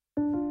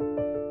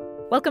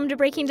Welcome to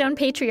Breaking Down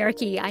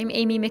Patriarchy. I'm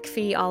Amy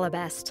McPhee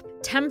Allebest.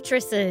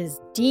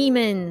 Temptresses,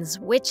 demons,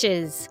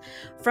 witches.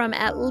 From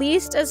at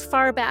least as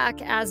far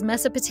back as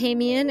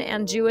Mesopotamian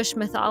and Jewish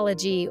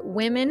mythology,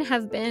 women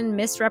have been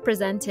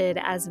misrepresented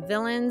as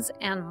villains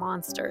and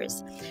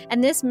monsters.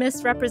 And this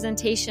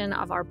misrepresentation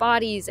of our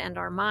bodies and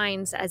our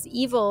minds as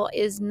evil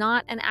is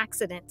not an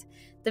accident.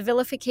 The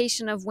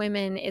vilification of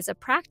women is a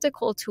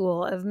practical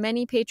tool of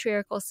many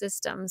patriarchal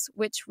systems,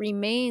 which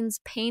remains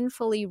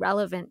painfully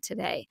relevant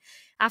today.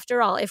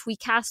 After all, if we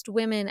cast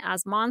women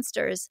as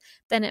monsters,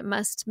 then it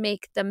must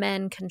make the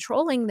men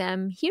controlling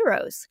them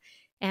heroes.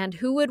 And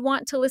who would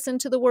want to listen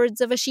to the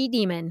words of a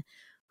she-demon?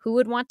 Who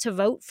would want to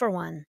vote for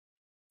one?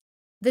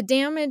 The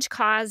damage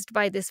caused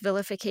by this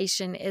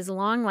vilification is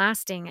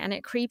long-lasting, and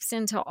it creeps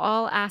into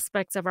all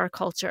aspects of our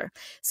culture.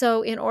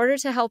 So in order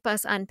to help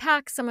us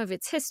unpack some of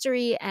its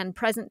history and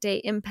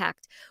present-day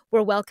impact,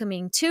 we're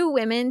welcoming two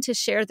women to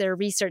share their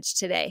research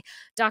today,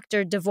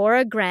 Dr.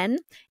 Devora Gren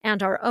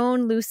and our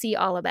own Lucy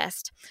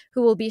Allebest,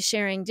 who will be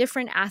sharing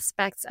different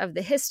aspects of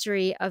the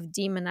history of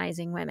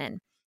demonizing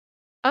women.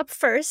 Up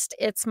first,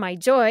 it's my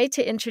joy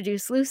to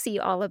introduce Lucy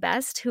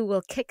Allebest, who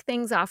will kick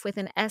things off with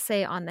an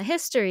essay on the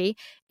history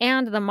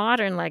and the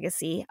modern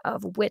legacy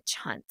of witch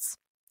hunts.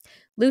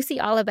 Lucy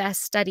Allebest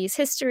studies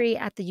history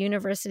at the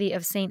University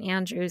of St.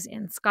 Andrews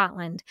in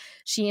Scotland.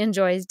 She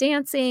enjoys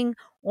dancing,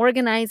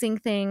 organizing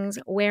things,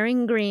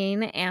 wearing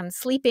green, and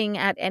sleeping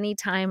at any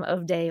time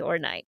of day or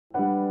night.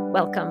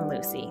 Welcome,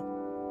 Lucy.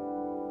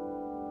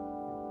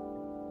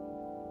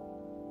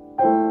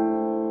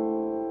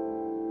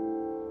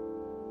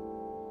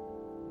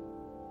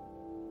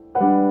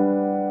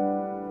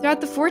 Throughout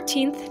the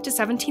 14th to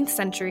 17th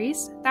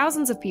centuries,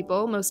 thousands of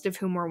people, most of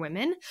whom were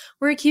women,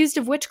 were accused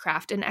of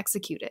witchcraft and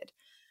executed.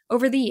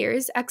 Over the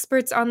years,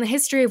 experts on the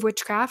history of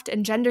witchcraft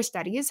and gender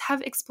studies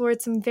have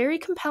explored some very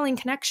compelling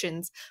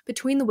connections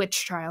between the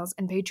witch trials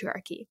and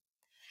patriarchy,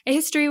 a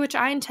history which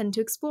I intend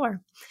to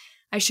explore.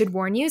 I should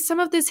warn you, some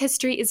of this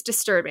history is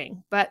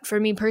disturbing, but for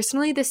me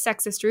personally, the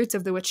sexist roots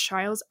of the witch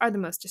trials are the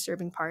most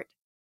disturbing part.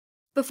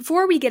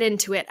 Before we get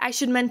into it, I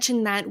should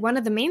mention that one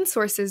of the main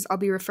sources I'll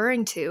be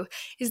referring to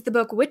is the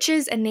book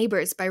Witches and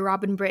Neighbors by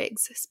Robin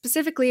Briggs,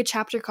 specifically a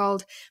chapter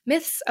called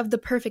Myths of the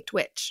Perfect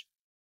Witch.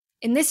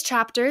 In this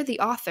chapter,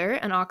 the author,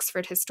 an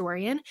Oxford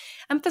historian,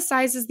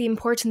 emphasizes the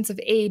importance of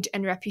age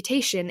and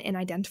reputation in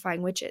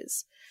identifying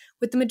witches,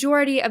 with the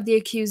majority of the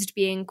accused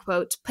being,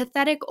 quote,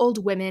 pathetic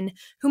old women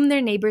whom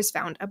their neighbors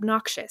found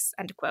obnoxious,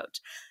 end quote.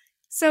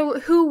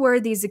 So who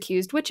were these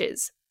accused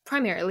witches?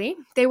 Primarily,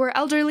 they were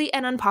elderly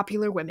and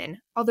unpopular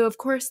women, although of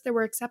course there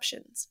were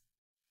exceptions.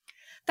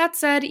 That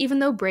said, even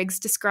though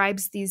Briggs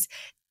describes these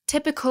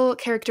typical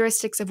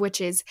characteristics of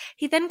witches,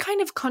 he then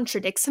kind of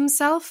contradicts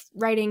himself,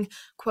 writing,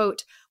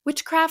 quote,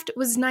 witchcraft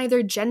was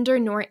neither gender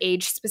nor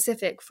age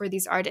specific for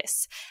these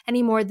artists,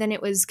 any more than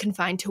it was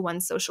confined to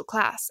one social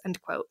class, end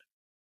quote.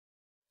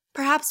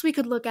 Perhaps we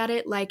could look at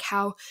it like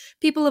how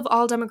people of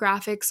all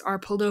demographics are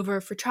pulled over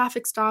for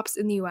traffic stops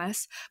in the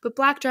US, but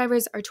black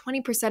drivers are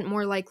 20%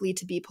 more likely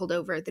to be pulled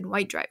over than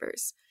white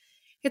drivers.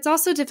 It's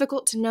also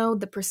difficult to know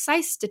the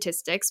precise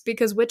statistics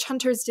because witch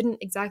hunters didn't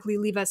exactly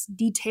leave us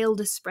detailed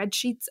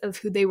spreadsheets of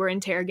who they were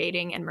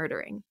interrogating and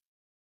murdering.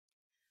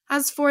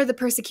 As for the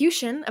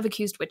persecution of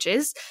accused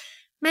witches,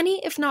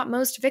 many, if not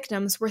most,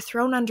 victims were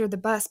thrown under the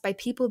bus by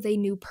people they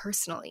knew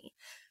personally.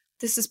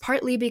 This is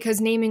partly because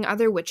naming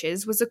other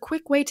witches was a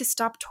quick way to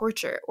stop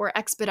torture or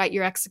expedite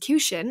your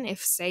execution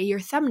if, say, your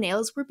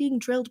thumbnails were being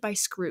drilled by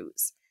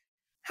screws.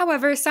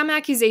 However, some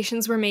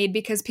accusations were made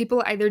because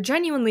people either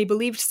genuinely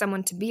believed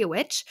someone to be a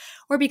witch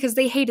or because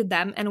they hated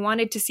them and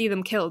wanted to see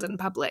them killed in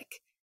public.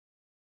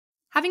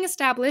 Having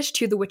established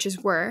who the witches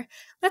were,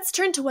 let's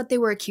turn to what they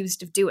were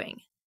accused of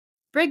doing.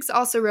 Briggs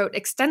also wrote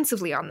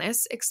extensively on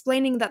this,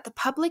 explaining that the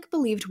public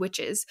believed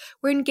witches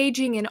were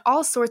engaging in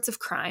all sorts of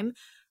crime,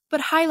 but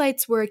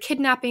highlights were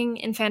kidnapping,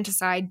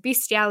 infanticide,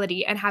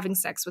 bestiality, and having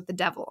sex with the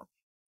devil.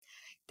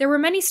 There were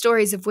many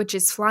stories of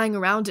witches flying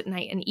around at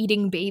night and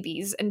eating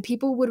babies, and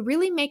people would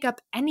really make up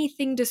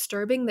anything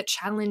disturbing that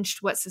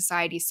challenged what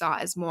society saw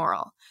as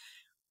moral.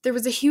 There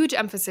was a huge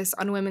emphasis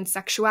on women's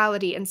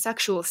sexuality and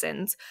sexual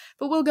sins,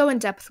 but we'll go in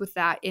depth with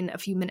that in a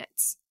few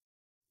minutes.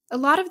 A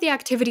lot of the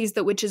activities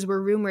that witches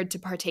were rumored to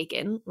partake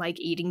in, like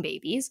eating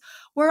babies,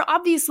 were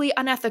obviously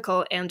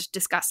unethical and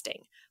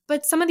disgusting.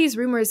 But some of these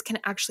rumors can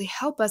actually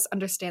help us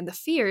understand the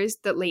fears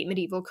that late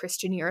medieval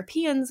Christian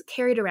Europeans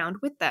carried around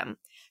with them,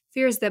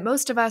 fears that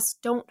most of us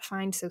don't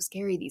find so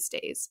scary these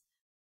days.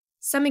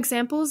 Some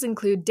examples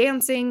include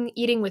dancing,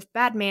 eating with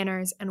bad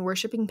manners, and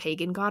worshipping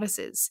pagan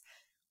goddesses.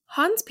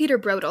 Hans-Peter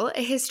Brodel,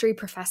 a history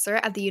professor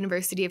at the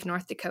University of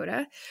North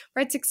Dakota,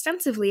 writes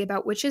extensively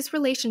about witches'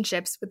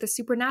 relationships with the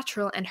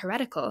supernatural and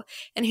heretical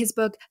in his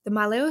book The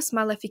Malleus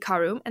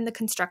Maleficarum and the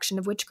Construction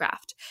of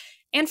Witchcraft.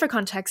 And for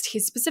context,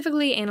 he's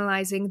specifically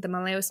analyzing the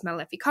Malleus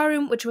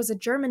Maleficarum, which was a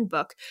German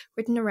book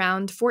written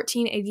around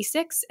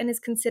 1486 and is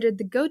considered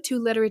the go-to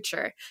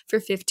literature for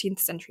 15th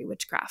century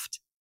witchcraft.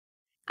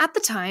 At the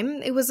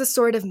time, it was a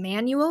sort of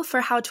manual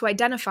for how to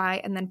identify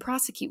and then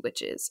prosecute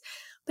witches,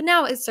 but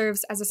now it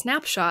serves as a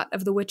snapshot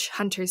of the witch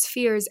hunter's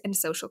fears and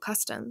social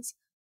customs.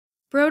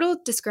 Brodel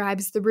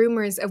describes the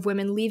rumors of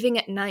women leaving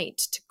at night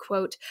to,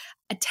 quote,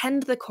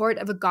 attend the court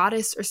of a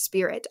goddess or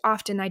spirit,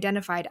 often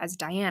identified as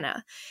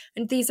Diana,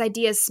 and these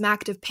ideas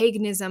smacked of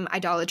paganism,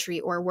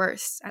 idolatry, or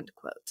worse, end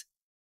quote.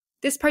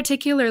 This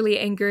particularly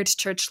angered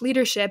church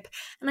leadership,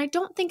 and I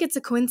don't think it's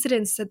a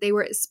coincidence that they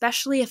were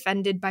especially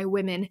offended by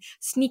women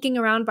sneaking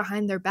around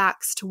behind their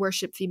backs to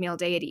worship female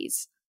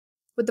deities.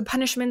 Would the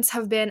punishments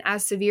have been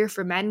as severe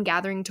for men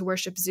gathering to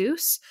worship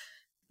Zeus?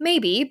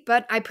 Maybe,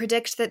 but I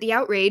predict that the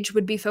outrage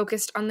would be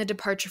focused on the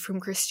departure from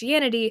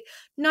Christianity,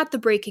 not the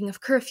breaking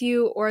of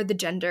curfew or the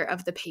gender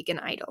of the pagan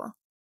idol.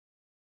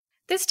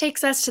 This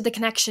takes us to the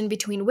connection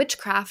between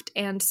witchcraft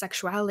and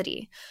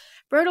sexuality.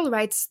 Brodel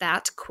writes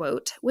that,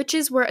 quote,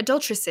 witches were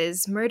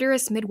adulteresses,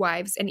 murderous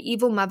midwives, and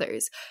evil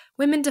mothers,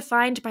 women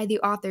defined by the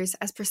authors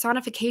as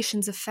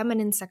personifications of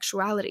feminine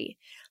sexuality.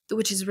 The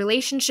witch's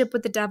relationship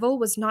with the devil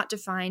was not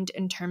defined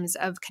in terms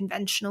of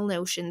conventional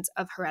notions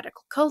of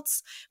heretical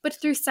cults, but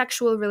through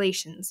sexual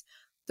relations.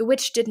 The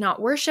witch did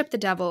not worship the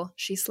devil,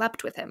 she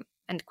slept with him,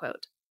 end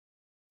quote.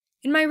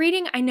 In my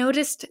reading, I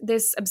noticed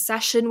this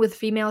obsession with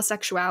female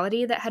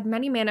sexuality that had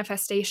many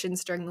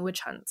manifestations during the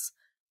witch hunts.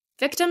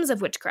 Victims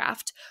of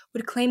witchcraft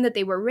would claim that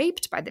they were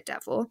raped by the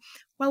devil,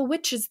 while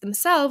witches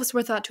themselves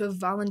were thought to have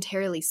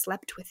voluntarily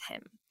slept with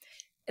him.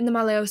 In the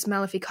Malleus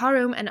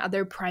Maleficarum and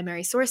other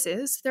primary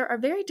sources, there are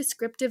very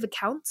descriptive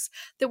accounts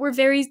that were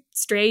very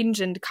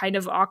strange and kind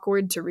of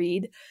awkward to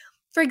read.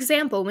 For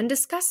example, when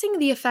discussing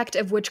the effect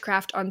of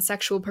witchcraft on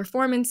sexual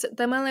performance,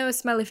 the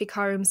Malleus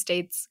Maleficarum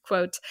states,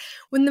 quote,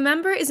 when the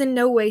member is in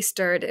no way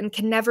stirred and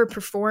can never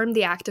perform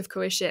the act of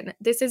coition,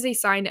 this is a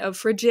sign of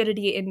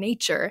frigidity in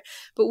nature,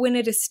 but when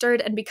it is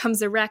stirred and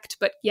becomes erect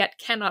but yet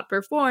cannot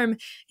perform,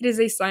 it is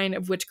a sign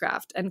of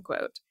witchcraft, end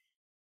quote.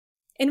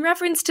 In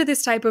reference to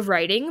this type of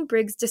writing,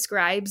 Briggs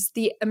describes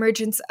the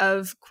emergence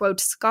of,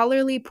 quote,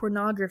 scholarly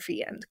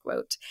pornography, end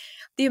quote.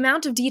 The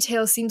amount of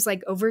detail seems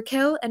like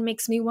overkill and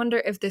makes me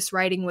wonder if this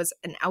writing was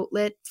an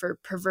outlet for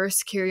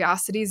perverse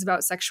curiosities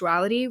about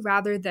sexuality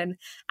rather than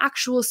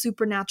actual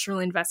supernatural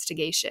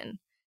investigation.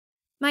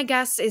 My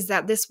guess is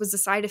that this was a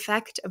side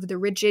effect of the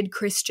rigid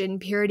Christian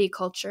purity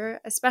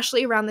culture,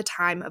 especially around the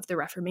time of the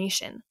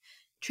Reformation.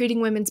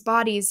 Treating women's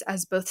bodies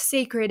as both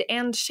sacred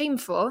and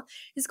shameful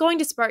is going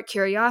to spark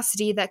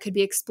curiosity that could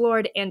be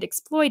explored and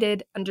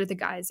exploited under the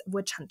guise of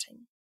witch hunting.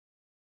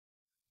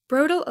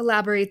 Brodel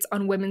elaborates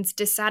on women's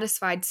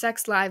dissatisfied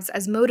sex lives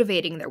as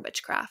motivating their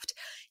witchcraft.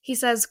 He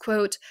says,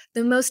 quote,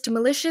 the most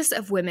malicious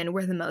of women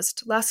were the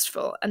most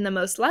lustful, and the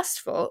most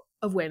lustful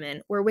of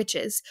women were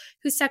witches,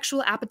 whose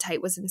sexual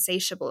appetite was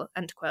insatiable,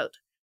 end quote.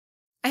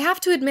 I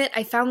have to admit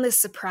I found this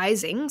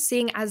surprising,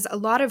 seeing as a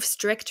lot of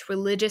strict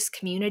religious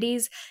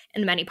communities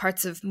in many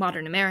parts of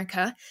modern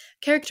America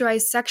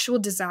characterize sexual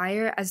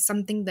desire as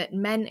something that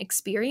men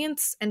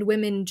experience and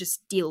women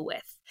just deal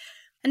with.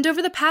 And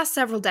over the past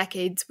several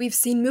decades, we've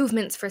seen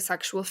movements for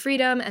sexual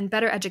freedom and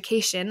better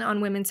education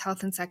on women's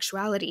health and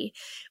sexuality,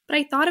 but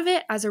I thought of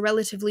it as a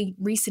relatively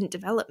recent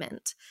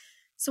development.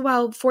 So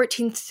while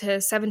 14th to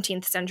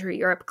 17th century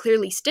Europe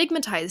clearly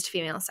stigmatized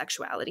female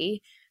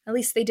sexuality, at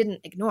least they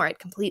didn't ignore it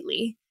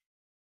completely.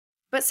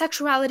 But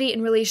sexuality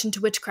in relation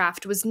to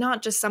witchcraft was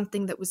not just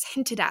something that was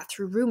hinted at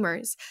through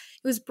rumors,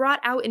 it was brought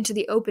out into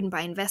the open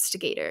by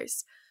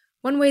investigators.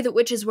 One way that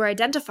witches were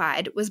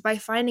identified was by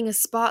finding a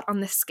spot on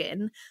the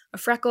skin, a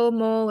freckle,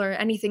 mole, or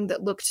anything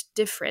that looked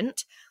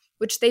different,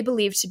 which they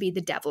believed to be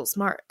the devil's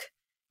mark.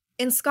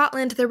 In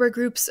Scotland, there were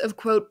groups of,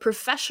 quote,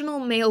 professional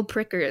male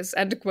prickers,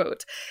 end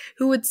quote,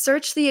 who would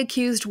search the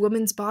accused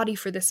woman's body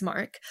for this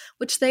mark,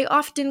 which they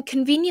often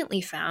conveniently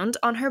found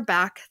on her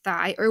back,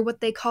 thigh, or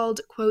what they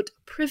called, quote,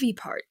 privy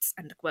parts,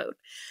 end quote.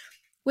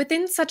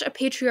 Within such a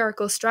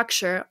patriarchal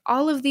structure,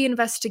 all of the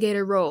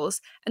investigator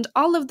roles and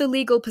all of the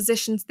legal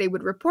positions they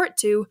would report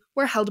to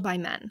were held by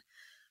men.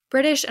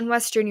 British and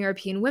Western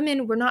European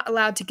women were not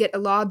allowed to get a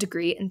law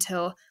degree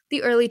until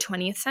the early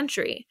 20th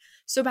century,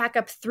 so back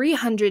up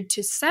 300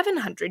 to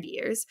 700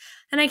 years,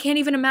 and I can't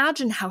even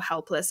imagine how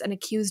helpless an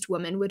accused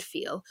woman would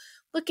feel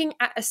looking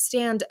at a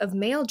stand of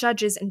male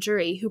judges and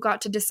jury who got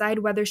to decide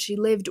whether she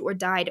lived or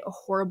died a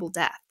horrible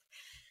death.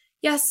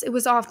 Yes, it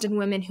was often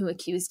women who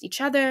accused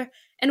each other,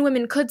 and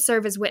women could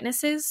serve as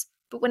witnesses,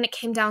 but when it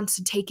came down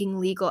to taking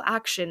legal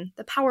action,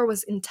 the power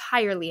was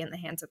entirely in the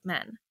hands of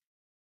men.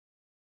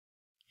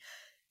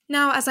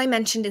 Now, as I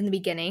mentioned in the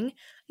beginning,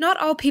 not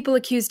all people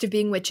accused of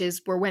being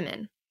witches were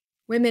women.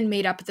 Women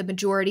made up the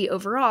majority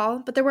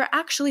overall, but there were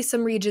actually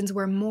some regions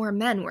where more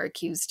men were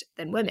accused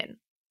than women.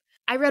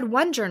 I read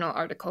one journal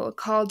article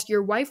called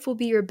Your Wife Will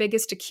Be Your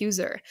Biggest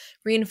Accuser,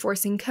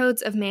 Reinforcing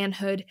Codes of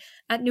Manhood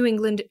at New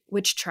England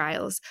Witch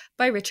Trials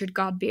by Richard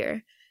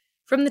Godbeer.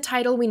 From the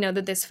title, we know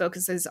that this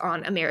focuses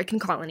on American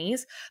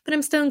colonies, but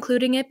I'm still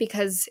including it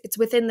because it's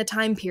within the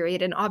time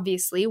period, and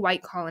obviously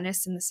white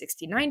colonists in the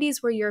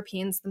 1690s were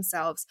Europeans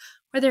themselves,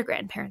 where their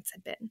grandparents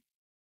had been.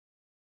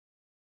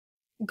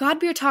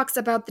 Godbeer talks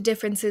about the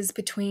differences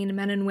between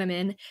men and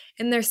women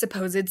in their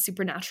supposed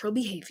supernatural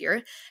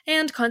behavior,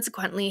 and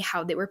consequently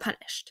how they were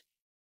punished.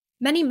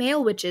 Many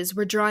male witches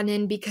were drawn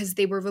in because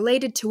they were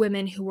related to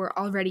women who were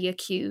already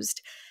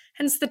accused,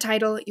 hence the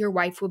title, Your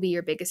Wife Will Be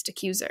Your Biggest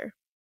Accuser.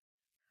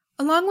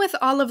 Along with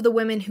all of the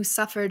women who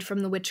suffered from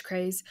the witch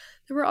craze,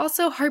 there were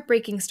also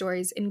heartbreaking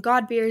stories in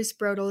Godbeer's,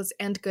 Brodel's,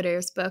 and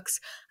Goodair's books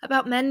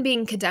about men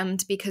being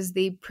condemned because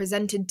they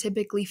presented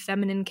typically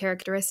feminine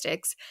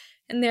characteristics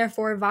and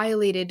therefore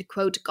violated,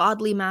 quote,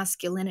 godly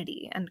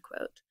masculinity, end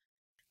quote.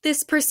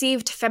 This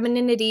perceived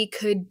femininity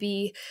could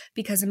be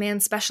because a man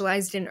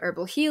specialized in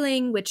herbal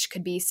healing, which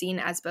could be seen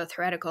as both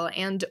heretical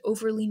and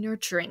overly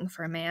nurturing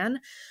for a man,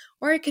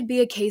 or it could be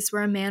a case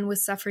where a man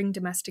was suffering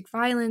domestic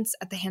violence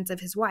at the hands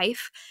of his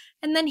wife,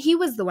 and then he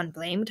was the one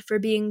blamed for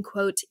being,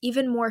 quote,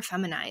 even more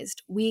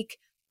feminized, weak,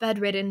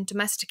 bedridden,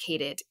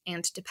 domesticated,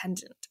 and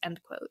dependent,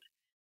 end quote.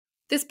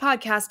 This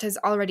podcast has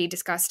already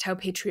discussed how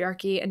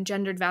patriarchy and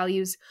gendered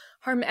values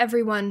harm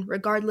everyone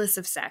regardless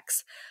of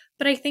sex,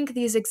 but I think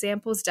these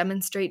examples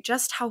demonstrate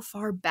just how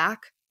far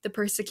back the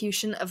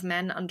persecution of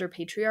men under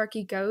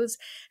patriarchy goes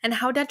and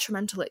how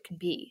detrimental it can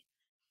be.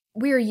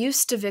 We are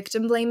used to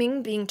victim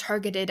blaming being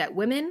targeted at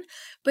women,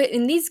 but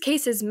in these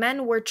cases,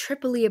 men were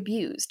triply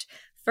abused,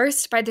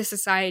 first by the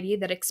society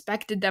that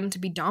expected them to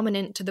be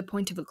dominant to the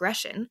point of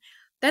aggression,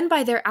 then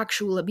by their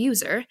actual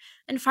abuser,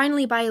 and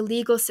finally by a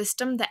legal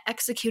system that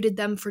executed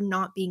them for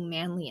not being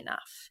manly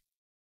enough.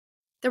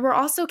 There were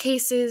also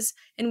cases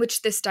in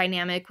which this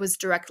dynamic was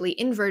directly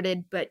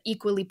inverted but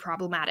equally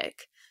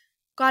problematic.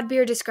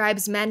 Godbeer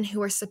describes men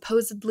who are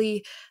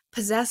supposedly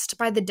possessed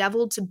by the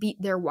devil to beat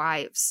their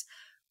wives.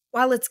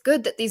 While it's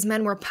good that these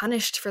men were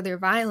punished for their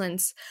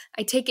violence,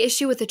 I take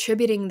issue with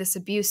attributing this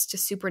abuse to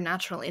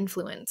supernatural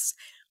influence.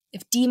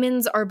 If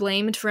demons are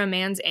blamed for a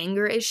man's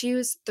anger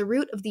issues, the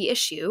root of the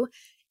issue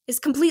is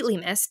completely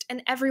missed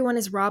and everyone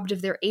is robbed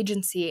of their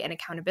agency and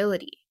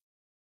accountability.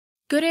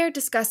 Goodair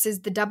discusses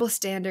the double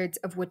standards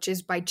of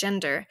witches by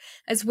gender,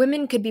 as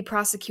women could be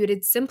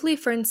prosecuted simply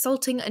for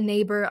insulting a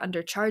neighbor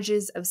under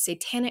charges of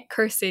satanic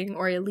cursing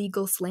or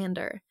illegal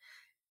slander.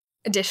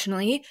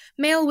 Additionally,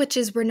 male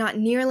witches were not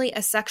nearly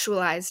as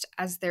sexualized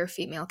as their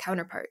female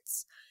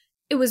counterparts.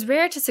 It was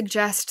rare to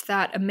suggest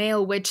that a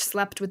male witch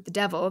slept with the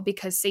devil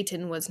because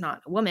Satan was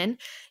not a woman,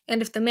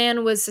 and if the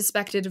man was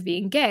suspected of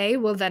being gay,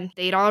 well then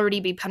they'd already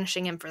be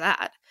punishing him for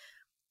that.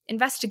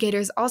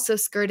 Investigators also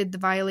skirted the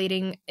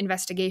violating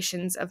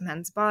investigations of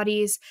men's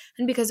bodies,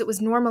 and because it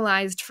was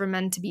normalized for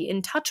men to be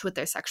in touch with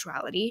their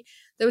sexuality,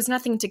 there was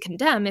nothing to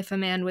condemn if a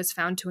man was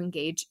found to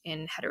engage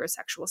in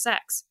heterosexual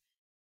sex.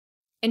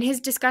 In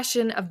his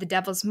discussion of the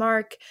devil's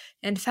mark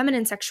and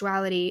feminine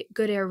sexuality,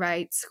 Goodair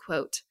writes,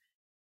 quote,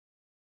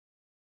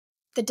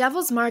 "The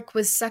devil's mark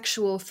was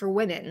sexual for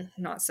women,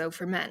 not so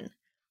for men.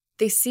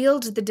 They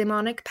sealed the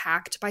demonic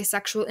pact by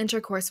sexual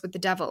intercourse with the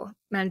devil,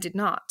 men did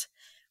not.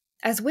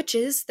 As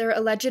witches, their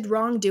alleged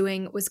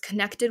wrongdoing was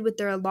connected with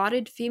their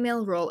allotted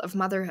female role of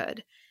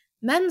motherhood.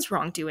 Men's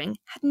wrongdoing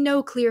had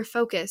no clear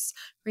focus,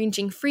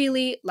 ranging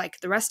freely,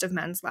 like the rest of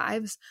men's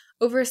lives,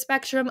 over a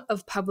spectrum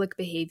of public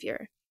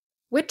behavior.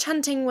 Witch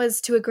hunting was,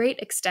 to a great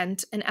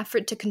extent, an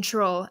effort to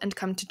control and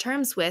come to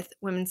terms with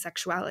women's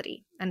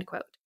sexuality." End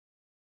quote.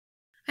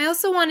 I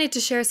also wanted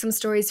to share some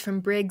stories from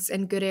Briggs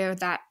and Goodair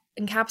that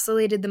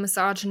encapsulated the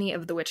misogyny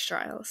of the witch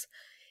trials.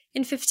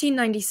 In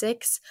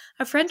 1596,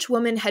 a French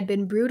woman had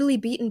been brutally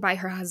beaten by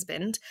her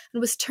husband and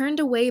was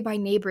turned away by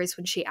neighbors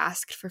when she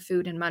asked for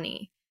food and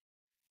money.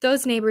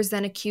 Those neighbors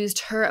then accused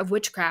her of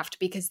witchcraft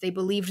because they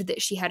believed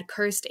that she had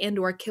cursed and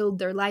or killed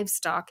their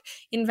livestock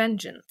in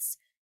vengeance.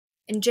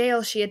 In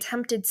jail, she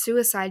attempted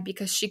suicide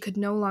because she could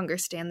no longer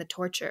stand the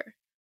torture.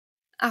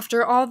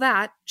 After all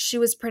that, she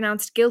was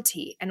pronounced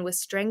guilty and was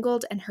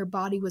strangled and her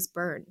body was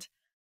burned.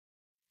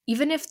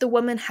 Even if the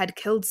woman had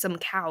killed some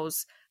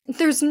cows,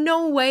 there's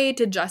no way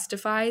to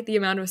justify the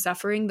amount of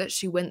suffering that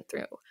she went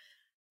through.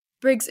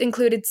 Briggs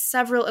included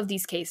several of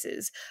these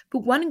cases, but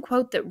one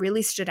quote that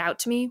really stood out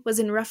to me was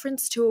in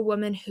reference to a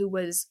woman who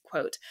was,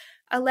 quote,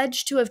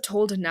 alleged to have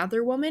told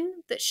another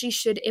woman that she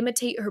should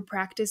imitate her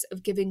practice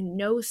of giving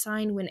no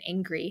sign when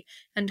angry,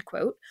 end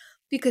quote,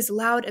 because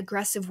loud,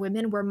 aggressive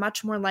women were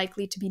much more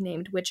likely to be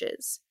named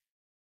witches.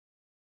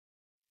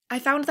 I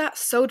found that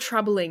so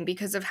troubling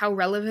because of how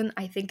relevant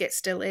I think it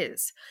still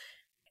is.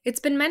 It's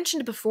been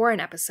mentioned before in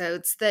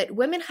episodes that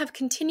women have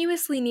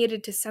continuously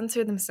needed to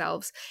censor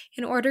themselves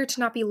in order to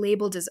not be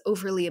labeled as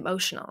overly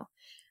emotional.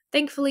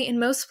 Thankfully, in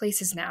most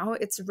places now,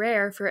 it's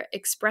rare for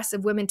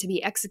expressive women to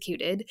be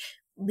executed,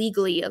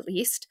 legally at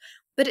least,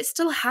 but it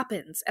still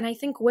happens, and I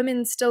think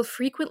women still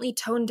frequently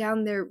tone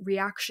down their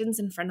reactions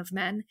in front of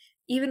men,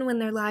 even when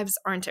their lives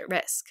aren't at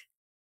risk.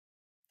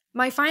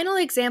 My final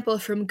example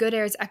from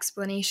Goodair's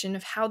explanation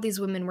of how these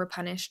women were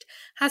punished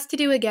has to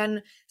do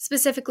again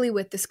specifically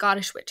with the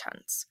Scottish witch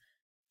hunts.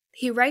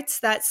 He writes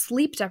that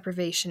sleep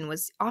deprivation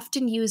was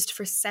often used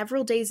for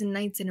several days and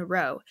nights in a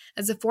row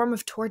as a form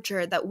of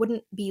torture that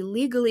wouldn't be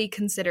legally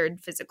considered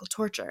physical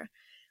torture.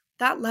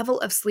 that level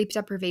of sleep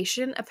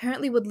deprivation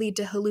apparently would lead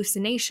to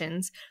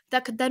hallucinations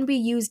that could then be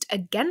used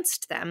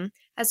against them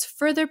as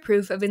further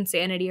proof of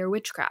insanity or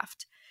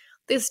witchcraft.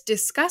 This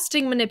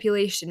disgusting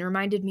manipulation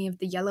reminded me of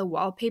The Yellow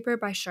Wallpaper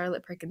by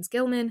Charlotte Perkins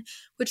Gilman,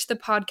 which the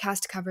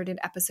podcast covered in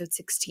episode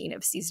 16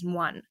 of season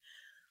 1.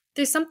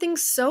 There's something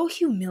so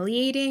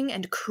humiliating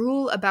and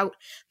cruel about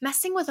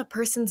messing with a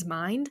person's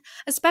mind,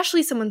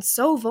 especially someone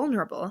so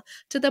vulnerable,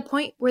 to the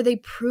point where they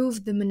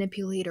prove the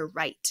manipulator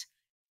right.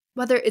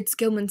 Whether it's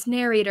Gilman's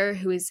narrator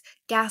who is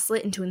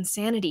gaslit into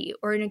insanity,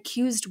 or an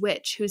accused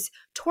witch whose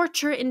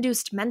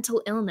torture-induced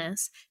mental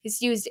illness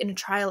is used in a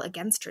trial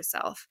against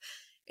herself,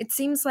 it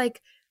seems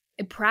like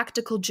a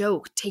practical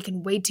joke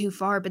taken way too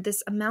far, but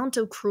this amount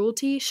of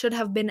cruelty should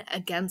have been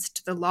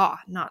against the law,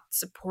 not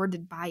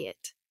supported by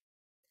it.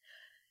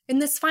 In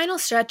this final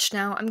stretch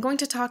now, I'm going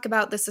to talk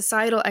about the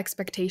societal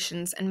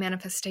expectations and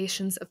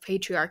manifestations of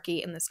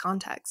patriarchy in this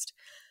context.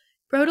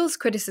 Brodel's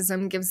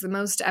criticism gives the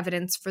most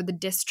evidence for the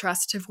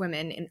distrust of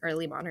women in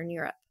early modern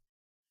Europe.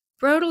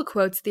 Brodel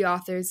quotes the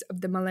authors of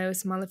the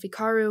Malleus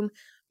Maleficarum,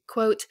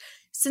 quote,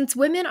 "Since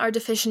women are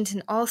deficient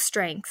in all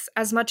strengths,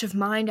 as much of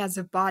mind as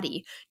of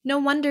body, no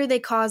wonder they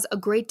cause a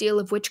great deal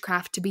of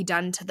witchcraft to be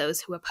done to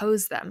those who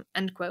oppose them,"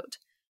 end quote.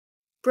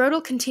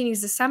 Brodel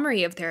continues a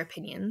summary of their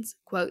opinions,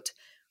 quote,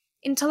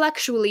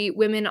 "Intellectually,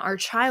 women are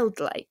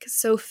childlike,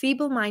 so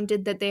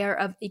feeble-minded that they are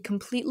of a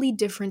completely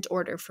different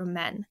order from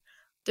men.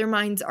 Their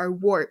minds are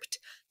warped,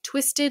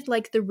 twisted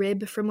like the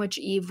rib from which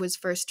Eve was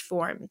first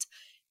formed.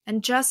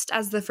 And just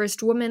as the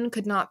first woman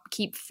could not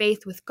keep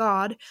faith with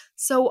God,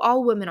 so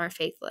all women are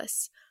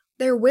faithless.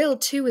 Their will,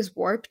 too, is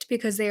warped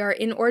because they are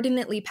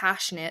inordinately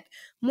passionate,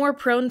 more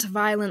prone to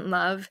violent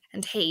love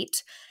and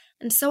hate,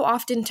 and so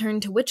often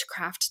turn to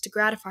witchcraft to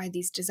gratify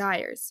these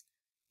desires.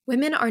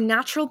 Women are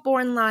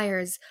natural-born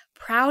liars,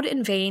 proud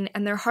and vain,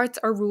 and their hearts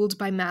are ruled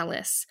by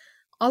malice.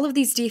 All of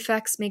these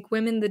defects make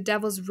women the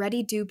devil's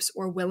ready dupes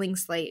or willing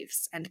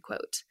slaves," end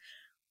quote.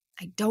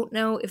 I don't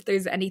know if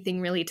there's anything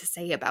really to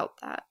say about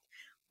that.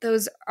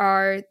 Those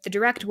are the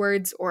direct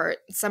words or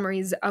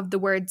summaries of the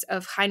words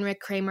of Heinrich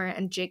Kramer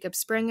and Jacob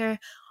Springer,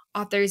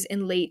 authors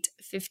in late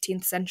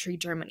 15th century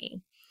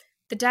Germany.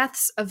 The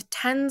deaths of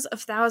tens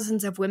of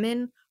thousands of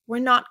women were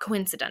not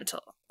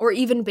coincidental, or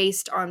even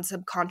based on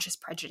subconscious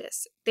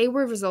prejudice. They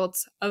were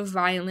results of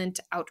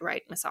violent,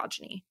 outright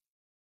misogyny.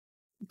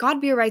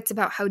 Godbeer writes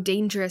about how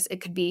dangerous it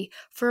could be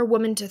for a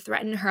woman to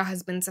threaten her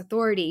husband's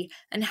authority,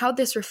 and how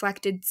this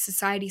reflected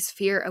society's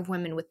fear of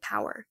women with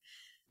power.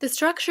 The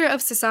structure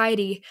of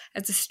society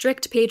as a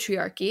strict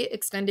patriarchy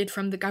extended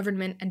from the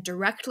government and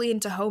directly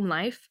into home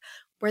life,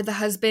 where the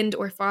husband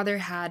or father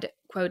had,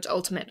 quote,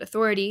 ultimate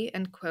authority,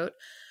 end quote.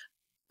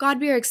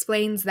 Godbeer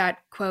explains that,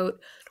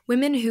 quote,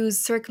 "Women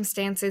whose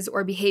circumstances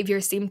or behavior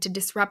seemed to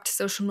disrupt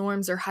social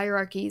norms or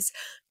hierarchies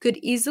could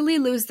easily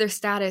lose their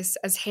status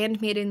as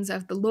handmaidens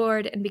of the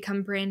Lord and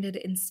become branded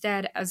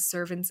instead as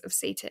servants of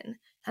Satan,"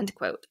 end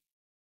quote.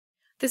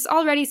 This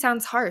already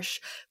sounds harsh,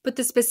 but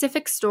the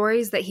specific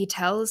stories that he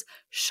tells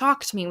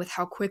shocked me with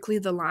how quickly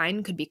the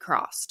line could be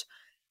crossed.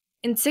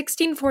 In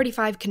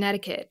 1645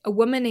 Connecticut, a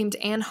woman named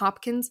Anne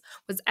Hopkins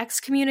was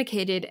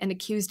excommunicated and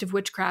accused of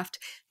witchcraft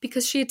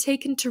because she had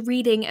taken to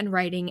reading and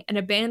writing and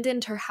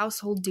abandoned her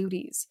household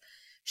duties.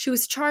 She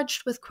was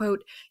charged with,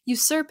 quote,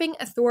 "usurping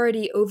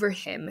authority over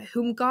him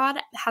whom God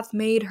hath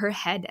made her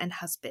head and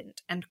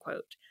husband," end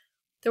quote.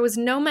 There was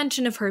no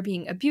mention of her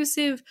being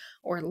abusive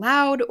or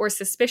loud or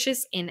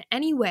suspicious in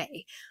any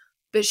way,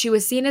 but she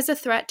was seen as a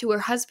threat to her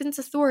husband's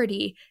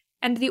authority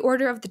and the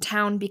order of the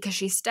town because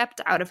she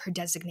stepped out of her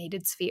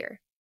designated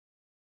sphere.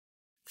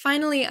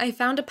 Finally, I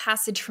found a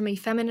passage from a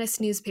feminist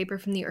newspaper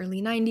from the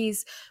early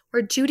 90s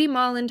where Judy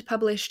Molland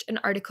published an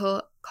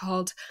article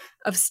called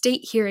 "Of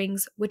State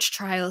Hearings, Witch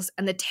Trials,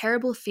 and the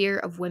Terrible Fear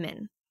of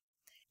Women."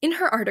 In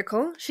her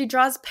article, she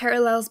draws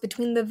parallels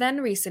between the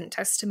then-recent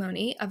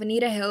testimony of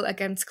Anita Hill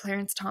against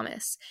Clarence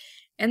Thomas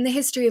and the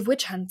history of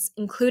witch hunts,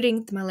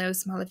 including the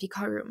Malleus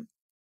Maleficarum.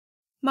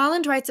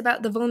 Molland writes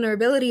about the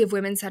vulnerability of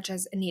women such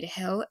as Anita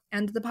Hill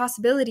and the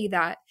possibility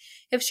that,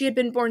 if she had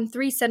been born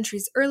 3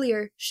 centuries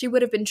earlier, she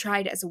would have been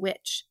tried as a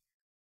witch.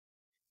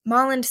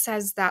 Molland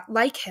says that,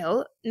 like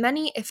Hill,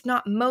 many, if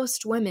not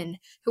most, women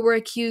who were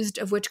accused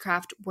of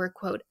witchcraft were,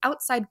 quote,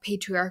 outside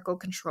patriarchal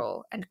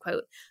control, end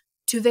quote,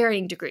 to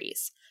varying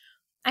degrees.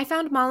 I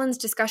found Molland's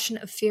discussion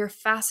of fear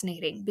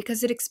fascinating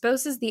because it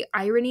exposes the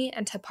irony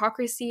and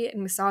hypocrisy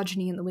and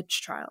misogyny in the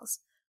witch trials.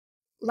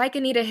 Like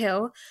Anita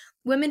Hill,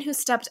 women who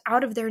stepped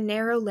out of their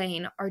narrow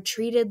lane are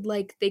treated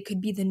like they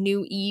could be the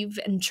new Eve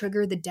and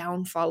trigger the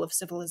downfall of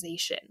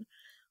civilization.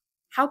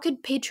 How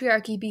could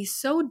patriarchy be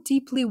so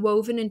deeply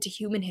woven into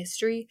human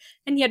history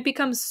and yet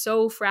become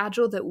so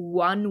fragile that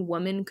one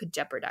woman could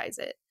jeopardize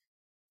it?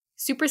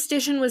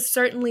 Superstition was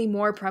certainly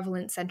more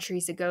prevalent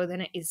centuries ago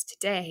than it is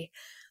today,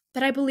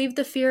 but I believe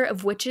the fear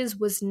of witches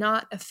was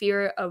not a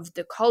fear of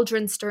the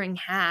cauldron-stirring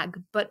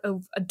hag, but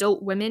of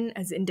adult women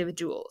as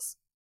individuals.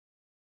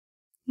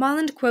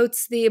 Molland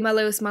quotes the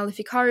Malleus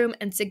Maleficarum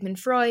and Sigmund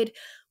Freud,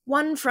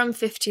 one from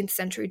 15th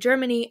century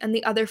Germany and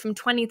the other from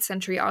 20th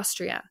century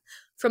Austria.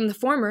 From the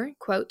former,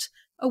 quote,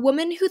 "A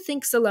woman who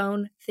thinks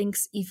alone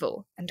thinks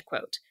evil," end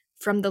quote.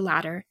 From the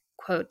latter,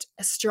 quote,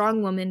 "A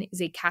strong woman is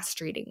a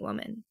castrating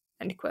woman,"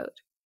 end quote.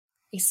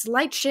 A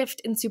slight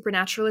shift in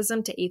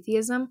supernaturalism to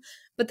atheism,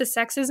 but the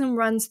sexism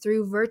runs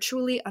through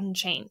virtually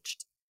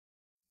unchanged.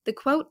 The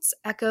quotes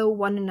echo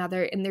one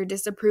another in their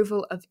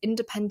disapproval of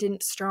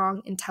independent,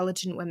 strong,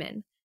 intelligent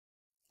women.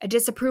 A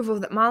disapproval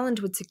that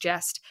Molland would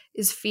suggest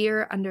is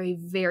fear under a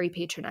very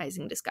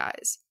patronizing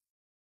disguise.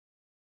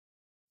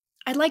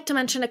 I'd like to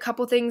mention a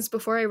couple things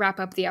before I wrap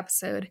up the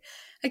episode.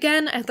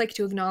 Again, I'd like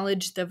to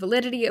acknowledge the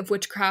validity of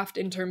witchcraft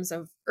in terms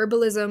of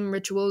herbalism,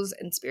 rituals,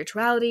 and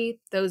spirituality,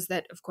 those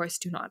that, of course,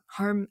 do not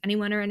harm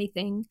anyone or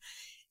anything.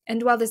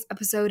 And while this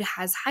episode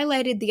has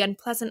highlighted the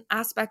unpleasant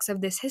aspects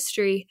of this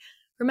history,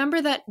 remember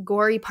that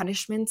gory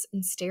punishments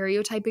and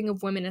stereotyping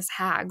of women as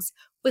hags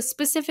was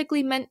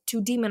specifically meant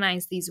to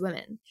demonize these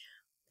women.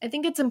 I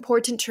think it's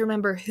important to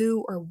remember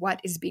who or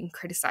what is being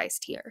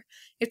criticized here.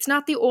 It's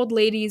not the old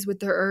ladies with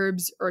their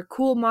herbs or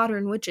cool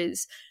modern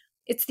witches.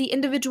 It's the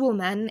individual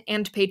men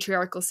and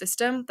patriarchal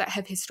system that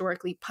have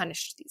historically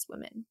punished these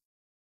women.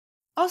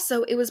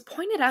 Also, it was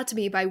pointed out to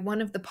me by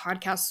one of the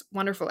podcast's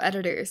wonderful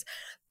editors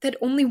that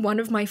only one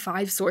of my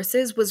 5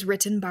 sources was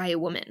written by a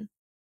woman.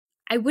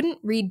 I wouldn't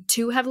read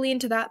too heavily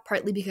into that,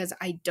 partly because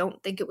I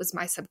don't think it was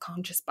my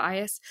subconscious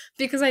bias,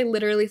 because I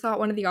literally thought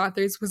one of the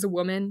authors was a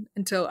woman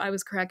until I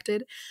was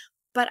corrected.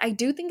 But I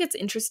do think it's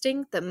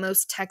interesting that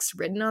most texts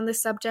written on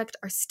this subject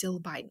are still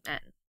by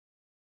men.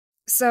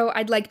 So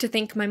I'd like to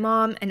thank my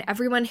mom and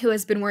everyone who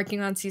has been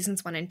working on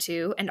seasons 1 and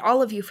 2, and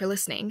all of you for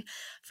listening,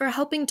 for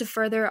helping to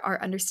further our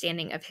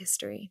understanding of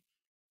history.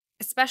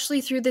 Especially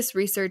through this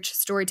research,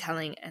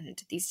 storytelling,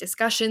 and these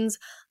discussions,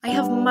 I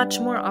have much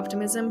more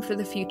optimism for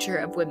the future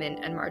of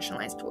women and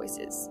marginalized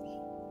voices.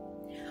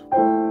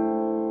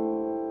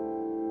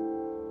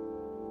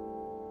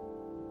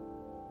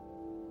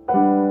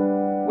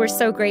 We're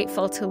so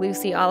grateful to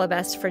Lucy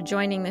Allebest for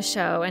joining the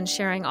show and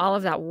sharing all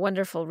of that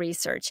wonderful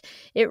research.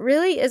 It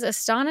really is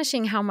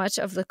astonishing how much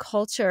of the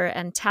culture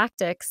and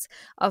tactics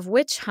of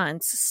witch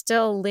hunts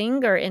still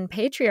linger in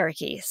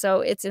patriarchy.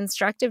 So it's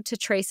instructive to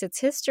trace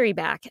its history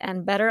back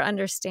and better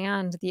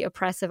understand the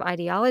oppressive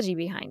ideology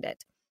behind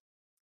it.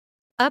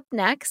 Up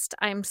next,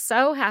 I'm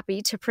so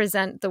happy to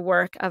present the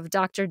work of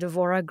Dr.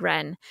 Devora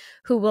Gren,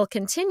 who will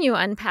continue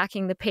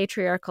unpacking the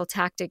patriarchal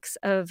tactics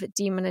of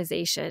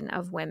demonization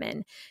of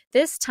women,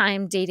 this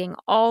time dating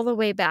all the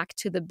way back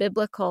to the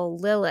biblical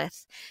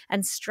Lilith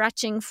and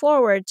stretching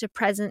forward to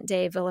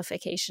present-day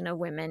vilification of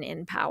women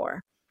in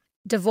power.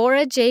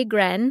 Devora J.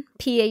 Gren,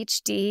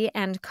 Ph.D.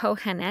 and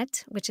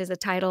Kohenet, which is a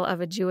title of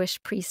a Jewish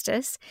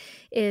priestess,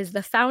 is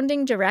the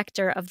founding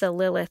director of the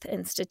Lilith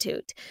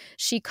Institute.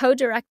 She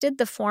co-directed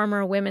the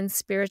former Women's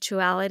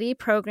Spirituality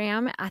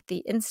program at the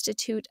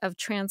Institute of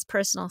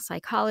Transpersonal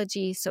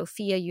Psychology,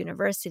 Sophia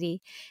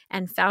University,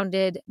 and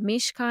founded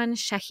Mishkan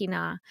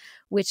Shekhinah,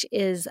 which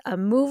is a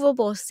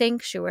movable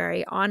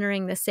sanctuary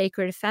honoring the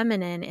sacred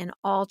feminine in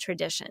all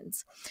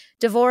traditions.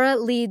 Devora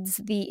leads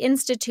the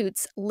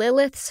Institute's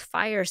Lilith's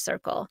Fire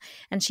Circle,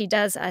 and she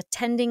does a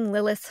Tending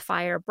Lilith's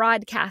Fire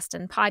broadcast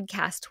and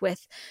podcast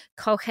with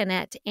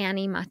Kohenet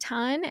Annie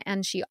Matan,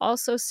 and she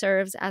also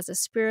serves as a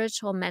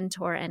spiritual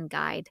mentor and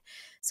guide.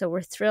 So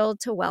we're thrilled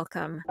to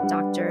welcome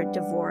Dr.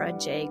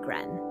 Devora J.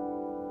 Gren.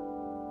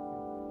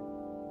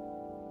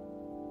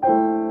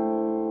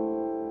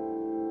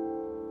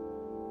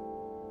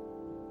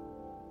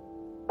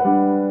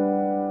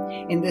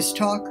 In this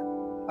talk,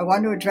 I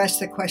want to address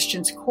the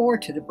questions core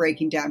to the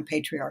Breaking Down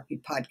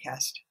Patriarchy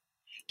podcast.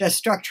 Does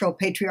structural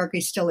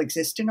patriarchy still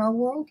exist in our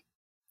world?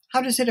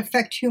 How does it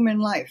affect human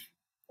life,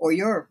 or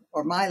your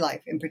or my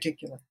life in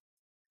particular?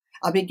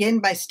 I'll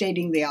begin by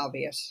stating the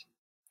obvious.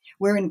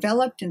 We're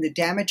enveloped in the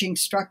damaging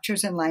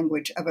structures and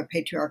language of a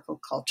patriarchal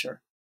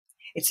culture.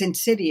 It's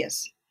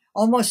insidious,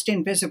 almost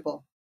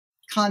invisible,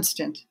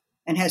 constant,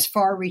 and has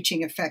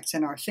far-reaching effects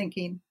on our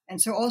thinking,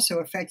 and so also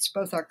affects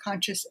both our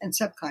conscious and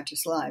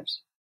subconscious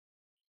lives.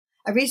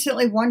 I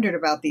recently wondered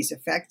about these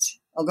effects,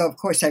 although of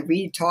course I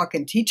read, talk,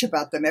 and teach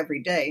about them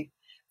every day,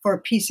 for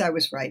a piece I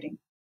was writing.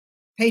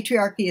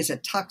 Patriarchy is a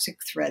toxic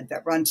thread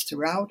that runs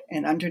throughout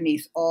and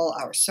underneath all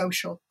our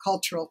social,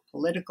 cultural,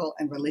 political,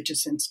 and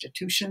religious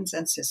institutions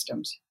and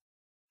systems.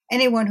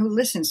 Anyone who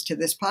listens to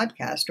this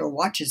podcast or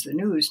watches the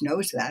news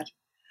knows that,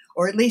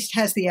 or at least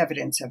has the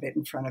evidence of it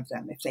in front of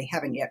them if they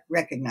haven't yet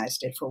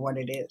recognized it for what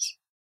it is.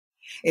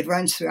 It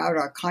runs throughout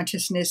our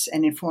consciousness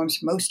and informs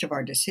most of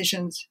our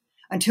decisions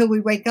until we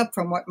wake up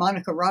from what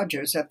Monica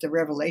Rogers of the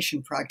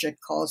Revelation Project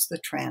calls the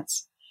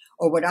trance,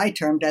 or what I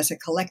termed as a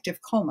collective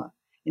coma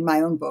in my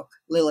own book,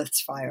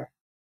 Lilith's Fire.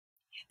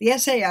 The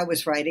essay I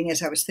was writing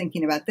as I was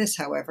thinking about this,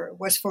 however,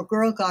 was for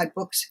Girl God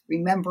Books'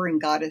 Remembering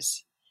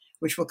Goddess,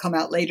 which will come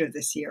out later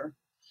this year,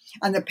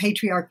 on the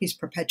patriarchy's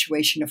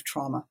perpetuation of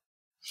trauma.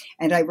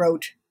 And I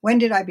wrote, when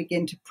did I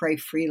begin to pray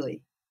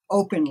freely,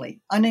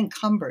 openly,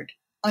 unencumbered,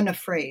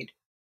 unafraid,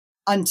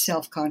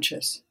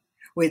 unself-conscious,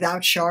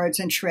 without shards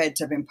and shreds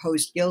of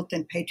imposed guilt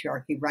and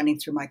patriarchy running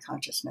through my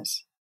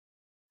consciousness?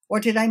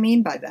 What did I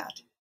mean by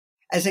that?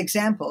 As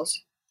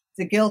examples,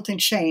 the guilt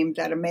and shame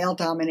that a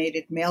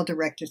male-dominated,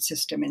 male-directed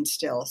system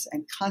instills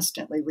and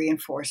constantly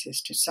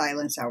reinforces to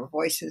silence our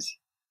voices,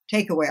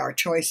 take away our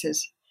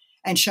choices,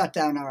 and shut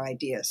down our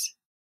ideas.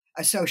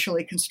 A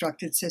socially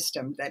constructed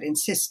system that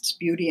insists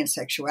beauty and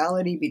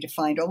sexuality be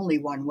defined only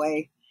one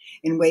way,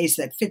 in ways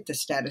that fit the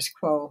status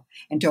quo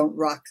and don't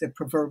rock the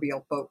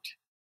proverbial boat.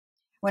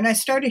 When I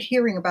started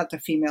hearing about the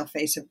female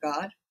face of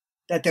God,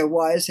 that there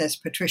was, as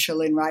Patricia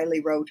Lynn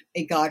Riley wrote,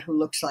 a God who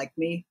looks like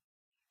me,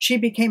 she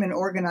became an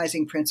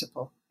organizing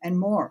principle, and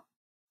more,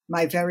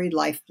 my very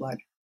lifeblood,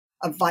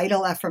 a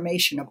vital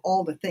affirmation of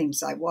all the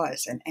things I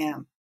was and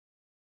am.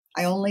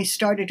 I only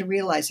started to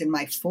realize in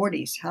my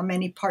 40s how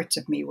many parts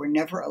of me were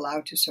never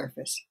allowed to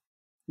surface,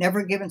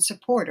 never given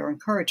support or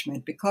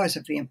encouragement because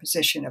of the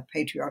imposition of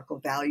patriarchal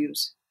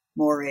values,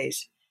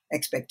 mores,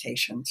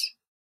 expectations.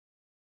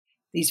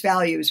 These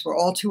values were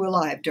all too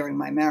alive during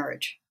my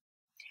marriage.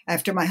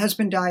 After my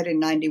husband died in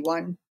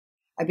 91,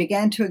 I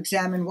began to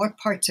examine what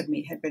parts of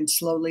me had been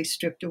slowly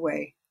stripped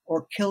away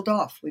or killed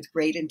off with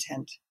great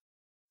intent,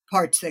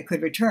 parts that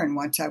could return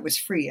once I was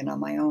free and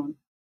on my own.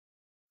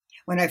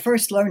 When I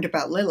first learned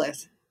about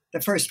Lilith,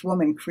 the first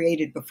woman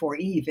created before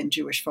Eve in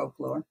Jewish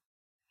folklore,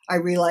 I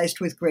realized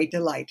with great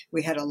delight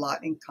we had a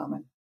lot in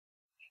common.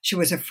 She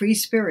was a free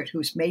spirit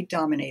whose mate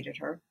dominated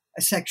her,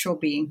 a sexual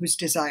being whose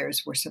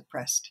desires were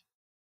suppressed.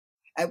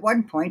 At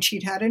one point,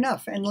 she'd had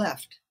enough and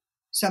left,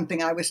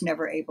 something I was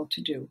never able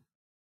to do.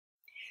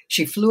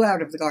 She flew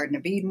out of the Garden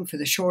of Eden for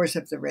the shores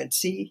of the Red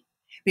Sea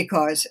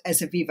because,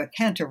 as Aviva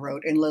Cantor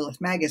wrote in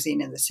Lilith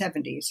magazine in the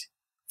 70s,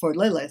 for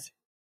Lilith,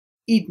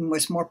 Eden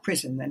was more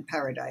prison than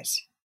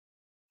paradise.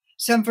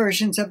 Some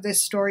versions of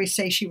this story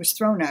say she was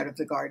thrown out of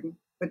the garden,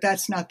 but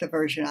that's not the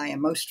version I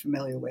am most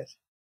familiar with.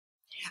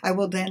 I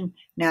will then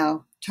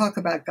now talk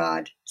about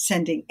God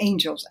sending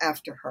angels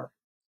after her.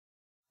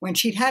 When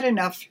she'd had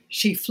enough,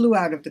 she flew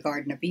out of the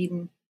Garden of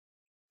Eden.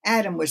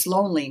 Adam was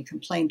lonely and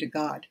complained to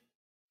God.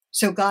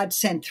 So God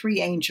sent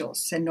 3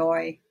 angels,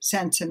 Senoi,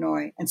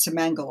 Sansanoi, and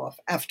Samangaloth,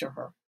 after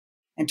her,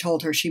 and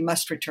told her she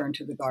must return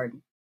to the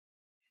garden.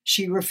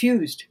 She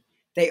refused.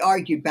 They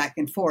argued back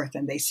and forth,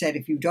 and they said,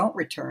 if you don't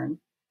return,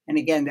 and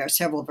again, there are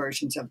several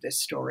versions of this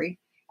story,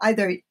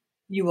 either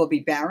you will be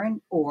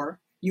barren,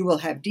 or you will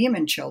have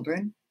demon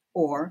children,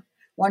 or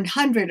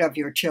 100 of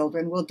your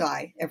children will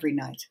die every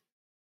night.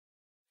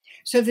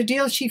 So the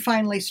deal she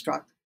finally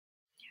struck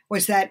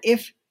was that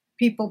if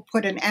people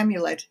put an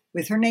amulet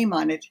with her name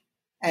on it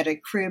at a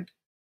crib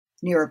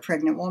near a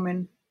pregnant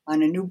woman,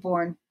 on a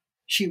newborn,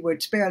 she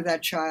would spare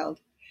that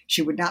child.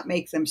 She would not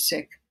make them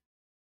sick.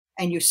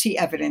 And you see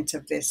evidence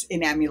of this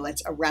in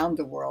amulets around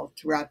the world,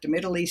 throughout the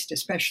Middle East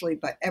especially,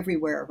 but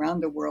everywhere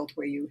around the world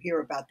where you hear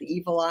about the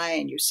evil eye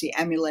and you see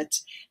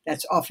amulets,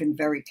 that's often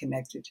very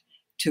connected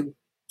to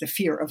the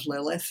fear of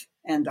Lilith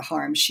and the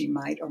harm she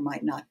might or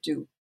might not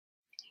do.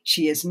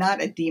 She is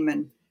not a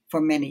demon for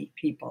many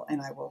people,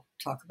 and I will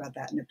talk about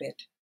that in a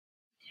bit.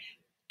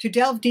 To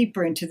delve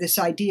deeper into this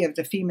idea of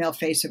the female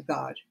face of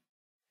God,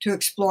 to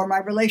explore my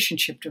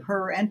relationship to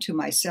her and to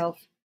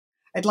myself,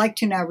 I'd like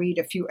to now read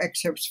a few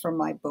excerpts from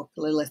my book,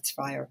 Lilith's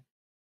Fire.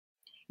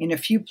 In a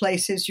few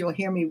places, you'll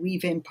hear me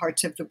weave in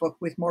parts of the book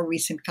with more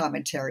recent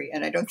commentary,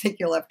 and I don't think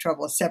you'll have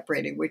trouble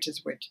separating which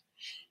is which.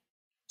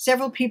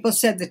 Several people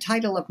said the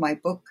title of my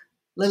book,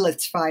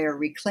 Lilith's Fire,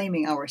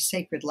 Reclaiming Our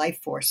Sacred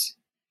Life Force,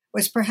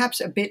 was perhaps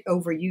a bit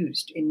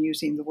overused in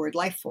using the word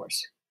life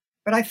force,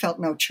 but I felt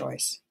no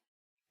choice.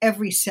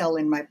 Every cell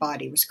in my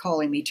body was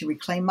calling me to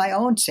reclaim my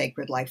own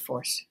sacred life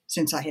force,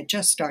 since I had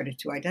just started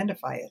to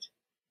identify it.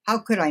 How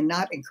could I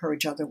not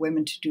encourage other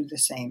women to do the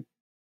same?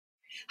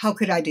 How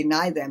could I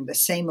deny them the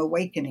same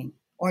awakening,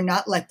 or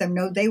not let them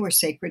know they were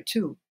sacred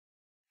too,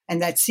 and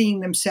that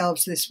seeing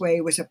themselves this way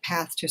was a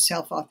path to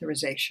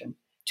self-authorization,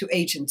 to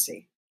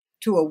agency,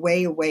 to a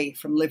way away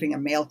from living a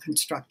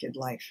male-constructed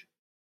life?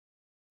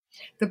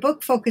 The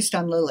book focused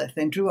on Lilith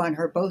and drew on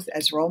her both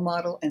as role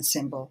model and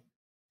symbol.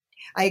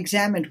 I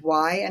examined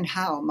why and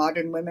how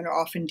modern women are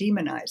often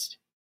demonized,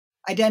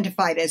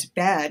 identified as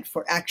bad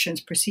for actions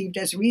perceived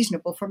as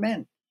reasonable for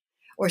men,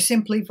 or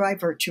simply by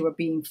virtue of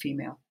being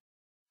female,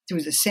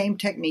 through the same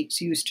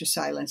techniques used to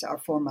silence our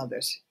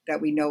foremothers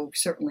that we know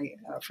certainly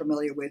are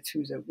familiar with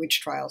through the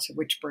witch trials, the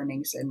witch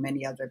burnings, and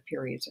many other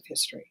periods of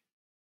history.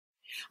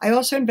 I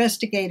also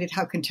investigated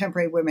how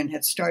contemporary women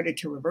had started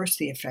to reverse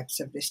the effects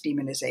of this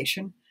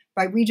demonization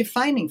by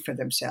redefining for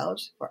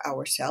themselves, or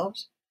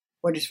ourselves,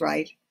 what is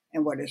right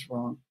and what is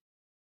wrong.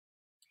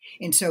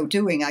 In so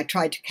doing, I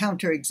tried to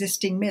counter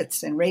existing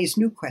myths and raise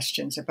new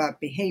questions about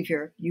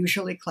behavior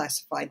usually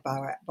classified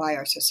by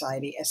our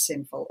society as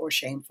sinful or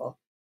shameful.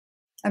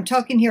 I'm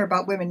talking here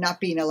about women not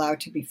being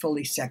allowed to be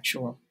fully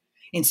sexual,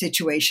 in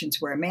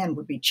situations where a man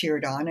would be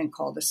cheered on and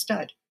called a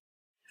stud,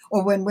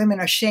 or when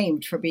women are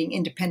shamed for being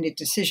independent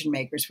decision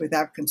makers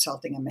without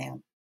consulting a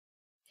man.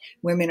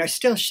 Women are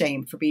still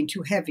shamed for being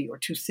too heavy or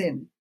too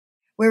thin,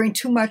 wearing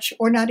too much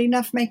or not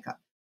enough makeup,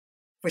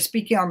 for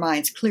speaking our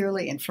minds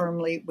clearly and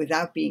firmly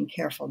without being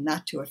careful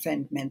not to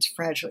offend men's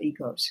fragile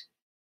egos,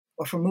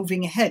 or for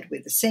moving ahead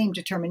with the same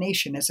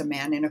determination as a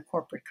man in a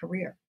corporate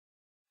career,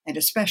 and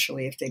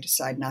especially if they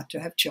decide not to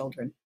have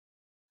children.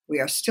 We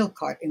are still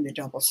caught in the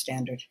double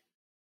standard,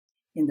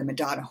 in the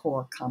Madonna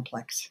whore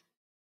complex.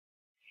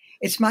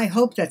 It's my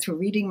hope that through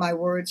reading my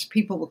words,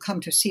 people will come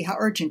to see how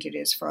urgent it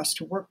is for us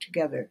to work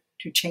together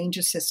to change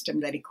a system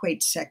that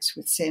equates sex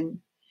with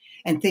sin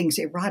and things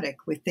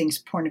erotic with things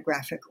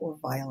pornographic or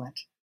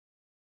violent.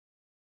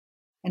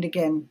 And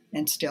again,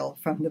 and still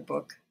from the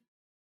book.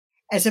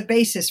 As a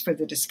basis for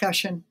the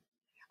discussion,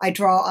 I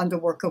draw on the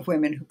work of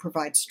women who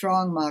provide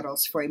strong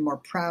models for a more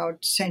proud,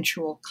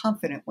 sensual,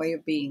 confident way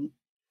of being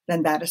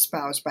than that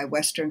espoused by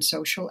Western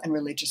social and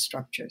religious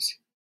structures.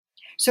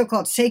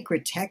 So-called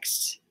sacred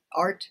texts,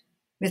 art,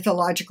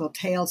 mythological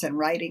tales and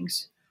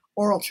writings,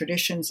 oral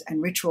traditions,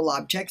 and ritual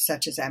objects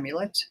such as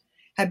amulets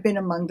have been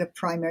among the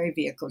primary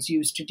vehicles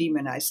used to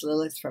demonize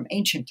Lilith from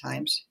ancient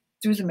times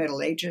through the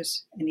Middle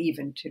Ages and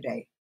even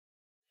today.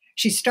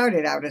 She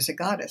started out as a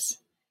goddess,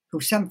 who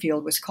some feel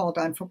was called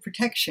on for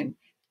protection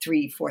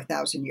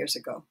 3,000-4,000 years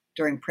ago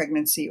during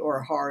pregnancy or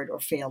a hard or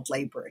failed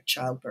labor at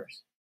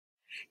childbirth.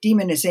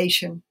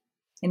 Demonization,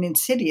 an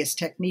insidious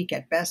technique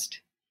at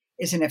best,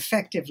 is an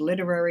effective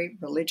literary,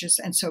 religious,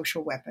 and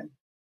social weapon,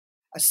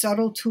 a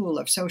subtle tool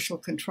of social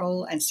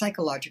control and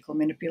psychological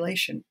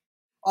manipulation,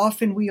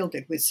 often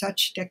wielded with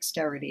such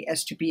dexterity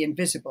as to be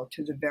invisible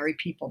to the very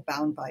people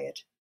bound by it.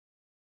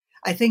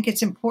 I think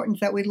it's important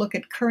that we look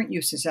at current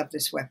uses of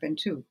this weapon,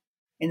 too,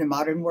 in the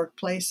modern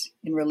workplace,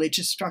 in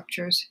religious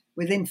structures,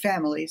 within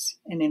families,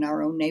 and in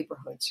our own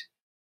neighborhoods.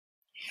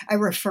 I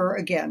refer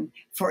again,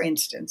 for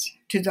instance,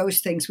 to those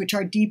things which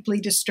are deeply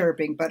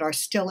disturbing but are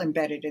still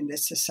embedded in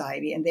this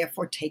society and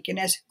therefore taken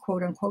as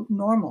quote-unquote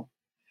normal,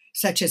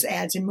 such as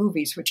ads in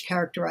movies which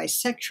characterize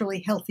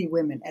sexually healthy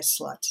women as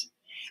sluts,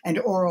 and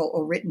oral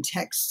or written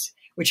texts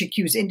which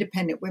accuse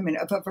independent women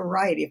of a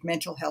variety of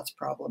mental health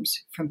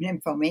problems, from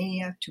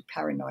nymphomania to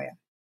paranoia.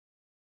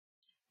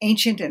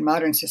 Ancient and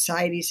modern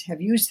societies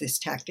have used this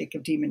tactic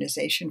of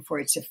demonization for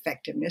its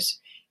effectiveness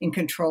in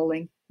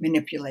controlling,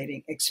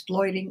 manipulating,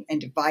 exploiting, and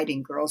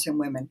dividing girls and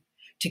women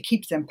to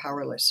keep them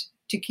powerless,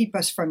 to keep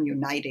us from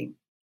uniting,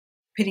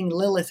 pitting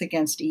Lilith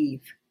against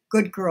Eve,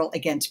 good girl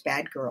against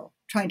bad girl,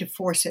 trying to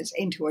force us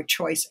into a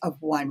choice of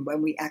one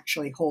when we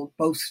actually hold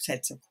both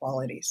sets of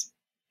qualities.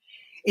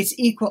 Its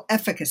equal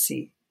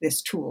efficacy,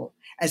 this tool,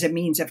 as a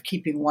means of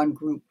keeping one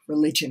group,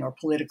 religion, or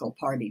political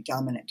party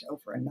dominant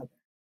over another.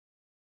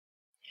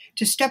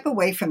 To step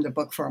away from the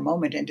book for a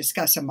moment and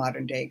discuss a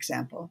modern-day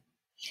example,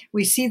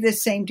 we see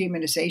this same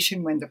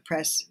demonization when the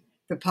press,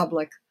 the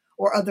public,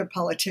 or other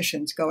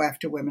politicians go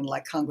after women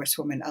like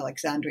Congresswoman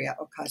Alexandria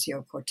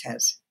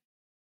Ocasio-Cortez,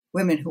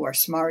 women who are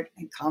smart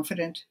and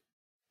confident,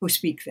 who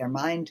speak their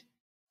mind,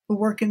 who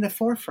work in the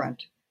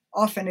forefront,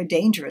 often a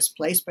dangerous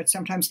place, but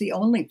sometimes the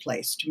only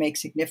place to make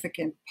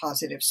significant,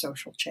 positive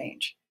social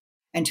change,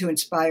 and to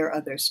inspire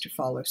others to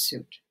follow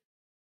suit.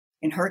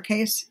 In her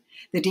case,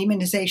 the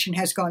demonization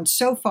has gone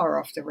so far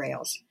off the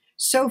rails,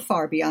 so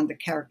far beyond the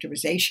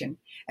characterization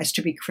as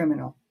to be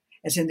criminal,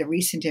 as in the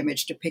recent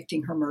image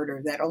depicting her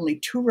murder that only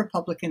 2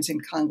 Republicans in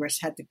Congress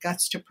had the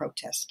guts to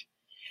protest,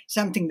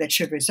 something that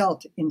should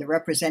result in the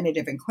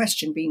representative in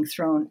question being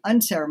thrown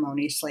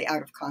unceremoniously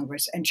out of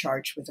Congress and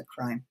charged with a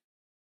crime.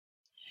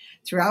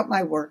 Throughout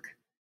my work,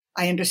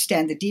 I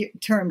understand the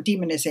term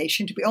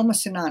demonization to be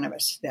almost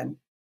synonymous then,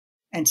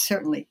 and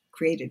certainly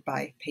created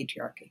by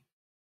patriarchy.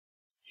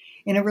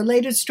 In a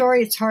related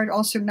story, it's hard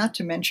also not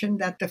to mention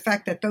that the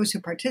fact that those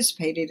who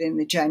participated in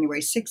the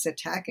January 6th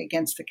attack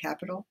against the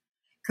Capitol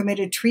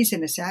committed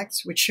treasonous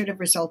acts which should have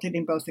resulted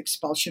in both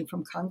expulsion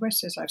from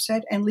Congress, as I've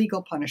said, and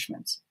legal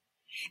punishments.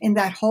 In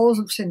that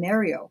whole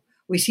scenario,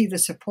 we see the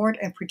support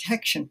and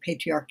protection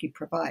patriarchy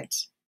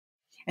provides,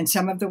 and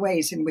some of the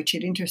ways in which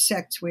it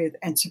intersects with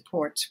and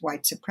supports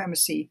white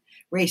supremacy,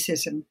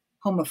 racism,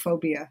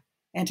 homophobia,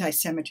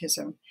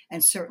 anti-Semitism,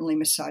 and certainly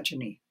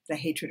misogyny, the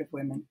hatred of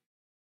women.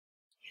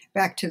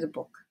 Back to the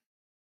book.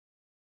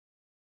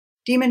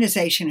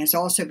 Demonization has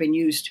also been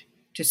used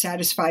to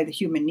satisfy the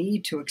human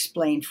need to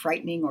explain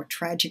frightening or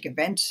tragic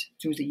events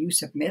through the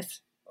use of myth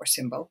or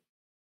symbol,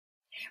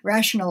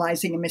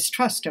 rationalizing a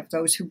mistrust of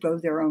those who go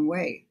their own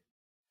way,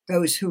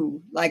 those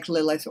who, like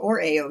Lilith or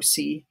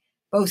AOC,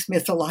 both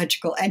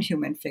mythological and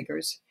human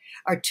figures,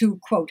 are too,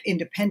 quote,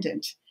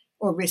 independent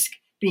or risk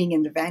being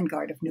in the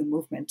vanguard of new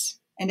movements,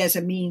 and as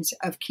a means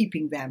of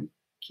keeping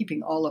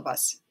all of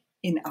us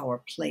in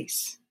our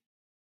place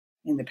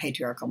in the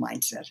patriarchal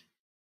mindset.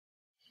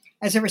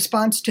 As a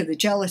response to the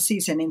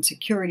jealousies and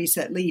insecurities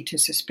that lead to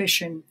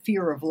suspicion,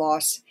 fear of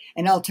loss,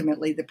 and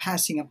ultimately the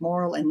passing of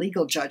moral and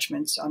legal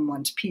judgments on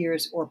one's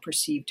peers or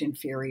perceived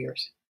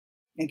inferiors.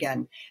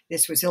 Again,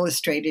 this was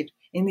illustrated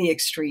in the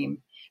extreme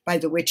by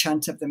the witch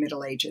hunts of the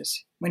Middle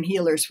Ages, when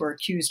healers were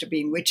accused of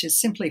being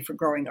witches simply for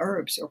growing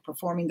herbs or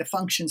performing the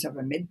functions of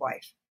a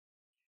midwife.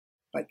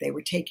 But they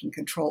were taking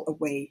control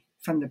away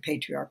from the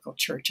patriarchal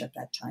church at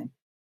that time.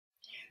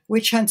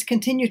 Witch hunts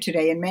continue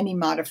today in many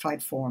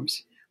modified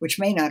forms, which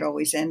may not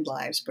always end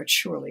lives, but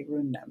surely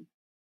ruin them.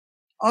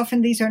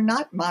 Often these are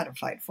not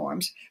modified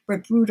forms,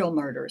 but brutal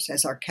murders,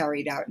 as are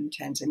carried out in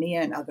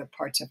Tanzania and other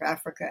parts of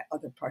Africa,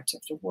 other parts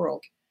of the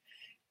world.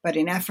 But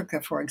in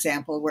Africa, for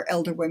example, where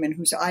elder women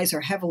whose eyes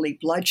are heavily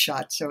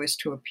bloodshot so as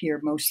to appear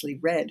mostly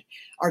red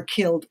are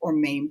killed or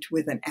maimed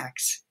with an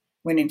axe,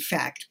 when in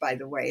fact, by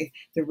the way,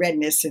 the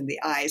redness in the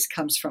eyes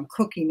comes from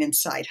cooking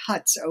inside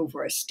huts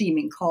over a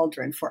steaming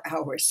cauldron for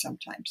hours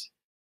sometimes.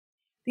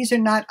 These are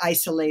not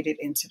isolated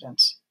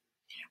incidents.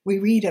 We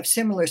read of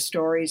similar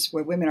stories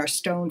where women are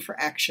stoned for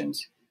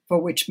actions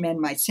for which men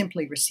might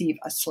simply receive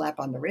a slap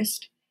on the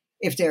wrist,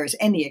 if there is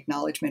any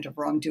acknowledgement of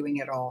wrongdoing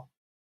at all.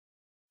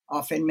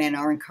 Often men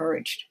are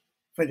encouraged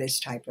for this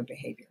type of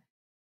behavior.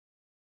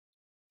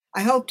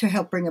 I hope to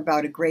help bring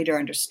about a greater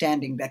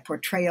understanding that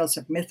portrayals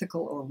of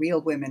mythical or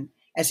real women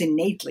as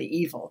innately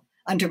evil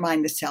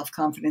undermine the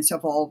self-confidence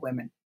of all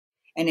women,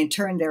 and in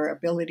turn their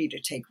ability to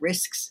take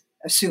risks,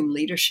 assume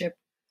leadership,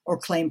 or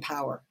claim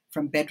power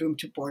from bedroom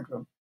to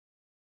boardroom.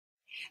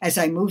 As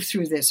I move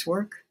through this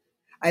work,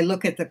 I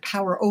look at the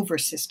power over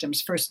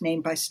systems first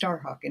named by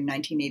Starhawk in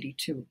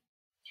 1982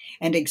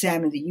 and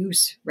examine the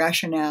use,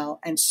 rationale,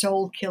 and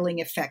soul-killing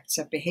effects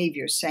of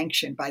behaviors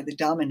sanctioned by the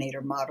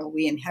dominator model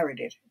we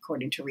inherited,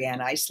 according to Riane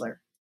Eisler,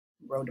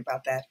 who wrote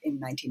about that in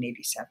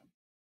 1987.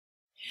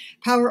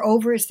 Power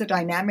over is the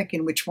dynamic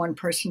in which one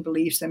person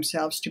believes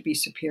themselves to be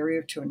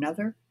superior to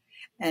another,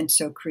 and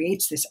so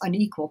creates this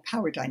unequal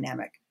power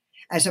dynamic,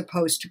 as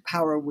opposed to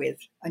power with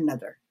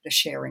another, the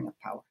sharing of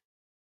power.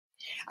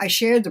 I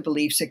share the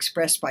beliefs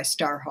expressed by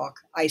Starhawk,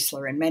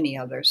 Eisler, and many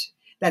others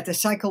that the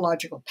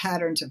psychological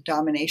patterns of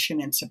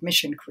domination and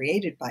submission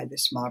created by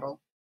this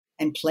model,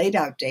 and played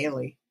out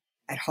daily,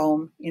 at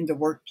home, in the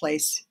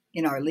workplace,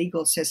 in our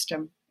legal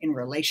system, in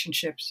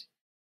relationships,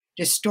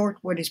 distort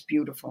what is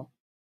beautiful,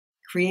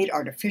 create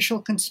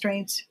artificial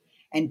constraints,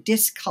 and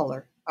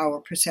discolor our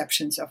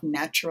perceptions of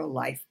natural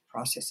life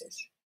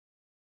processes.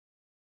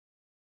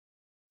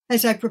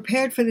 As I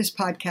prepared for this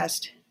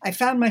podcast, I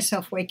found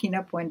myself waking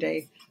up one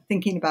day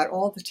thinking about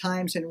all the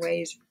times and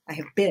ways I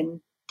have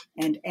been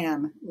and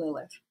am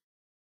Lilith.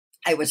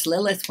 I was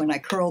Lilith when I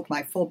curled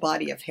my full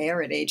body of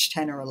hair at age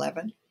 10 or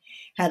 11,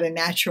 had a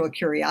natural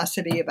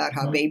curiosity about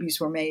how babies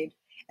were made,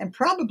 and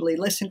probably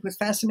listened with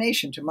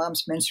fascination to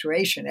mom's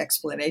menstruation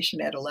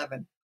explanation at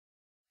 11.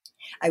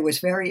 I was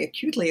very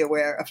acutely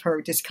aware of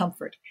her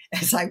discomfort,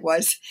 as I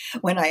was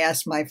when I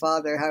asked my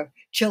father how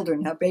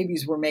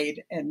babies were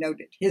made, and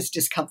noted his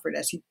discomfort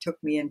as he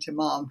took me into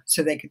mom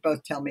so they could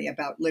both tell me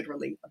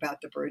literally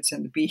about the birds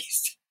and the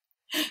bees.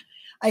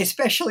 I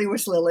especially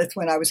was Lilith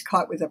when I was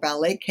caught with a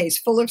ballet case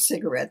full of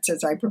cigarettes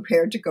as I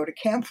prepared to go to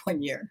camp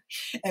one year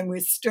and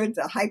withstood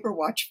the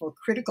hyper-watchful,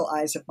 critical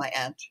eyes of my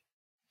aunt.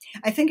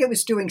 I think it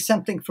was doing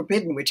something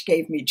forbidden which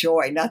gave me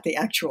joy, not the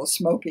actual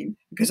smoking,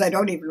 because I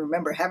don't even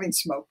remember having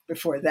smoked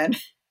before then,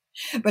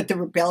 but the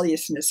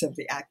rebelliousness of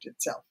the act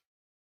itself.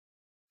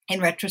 In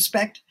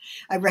retrospect,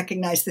 I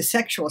recognize the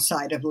sexual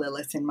side of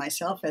Lilith in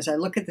myself as I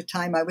look at the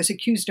time I was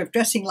accused of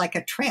dressing like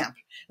a tramp,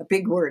 a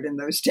big word in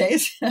those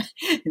days,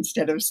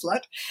 instead of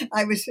slut.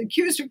 I was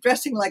accused of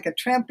dressing like a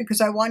tramp because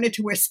I wanted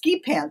to wear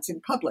ski pants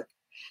in public.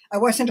 I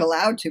wasn't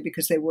allowed to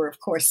because they were, of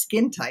course,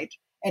 skin tight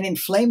and in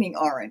flaming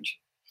orange.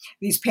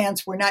 These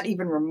pants were not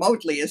even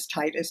remotely as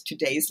tight as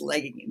today's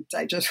leggings,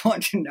 I just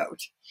want to note.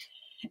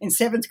 In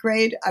 7th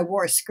grade, I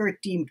wore a skirt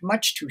deemed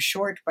much too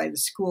short by the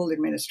school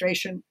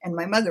administration, and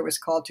my mother was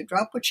called to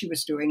drop what she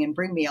was doing and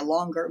bring me a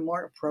longer,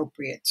 more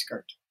appropriate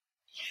skirt.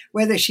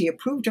 Whether she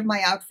approved of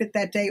my outfit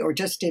that day or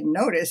just didn't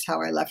notice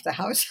how I left the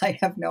house, I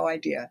have no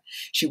idea.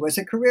 She was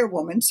a career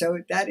woman, so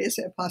that is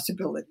a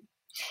possibility.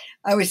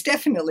 I was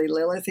definitely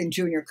Lilith in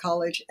junior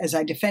college as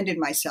I defended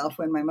myself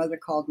when my mother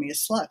called me a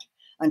slut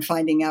on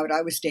finding out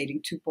I was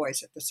dating 2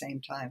 boys at the same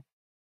time.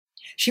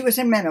 She was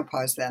in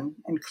menopause then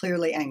and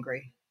clearly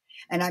angry,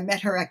 and I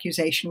met her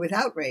accusation with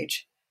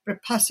outrage,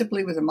 but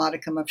possibly with a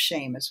modicum of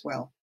shame as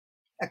well,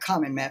 a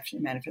common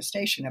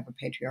manifestation of a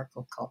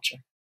patriarchal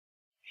culture.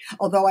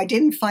 Although I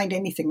didn't find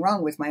anything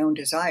wrong with my own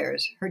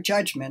desires, her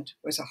judgment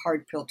was a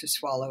hard pill to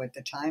swallow at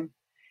the time,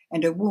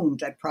 and a wound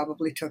that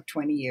probably took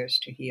 20 years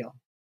to heal.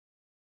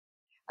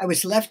 I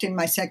was left in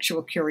my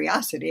sexual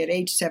curiosity at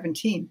age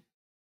 17.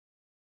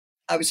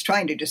 I was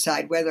trying to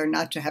decide whether or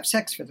not to have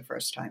sex for the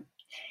first time.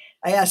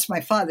 I asked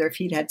my father if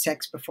he'd had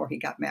sex before he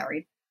got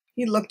married.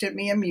 He looked at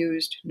me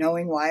amused,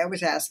 knowing why I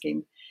was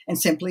asking, and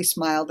simply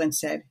smiled and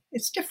said,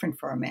 "It's different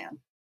for a man."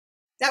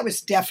 That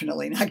was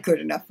definitely not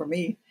good enough for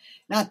me,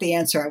 not the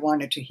answer I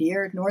wanted to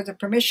hear, nor the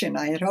permission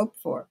I had hoped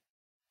for.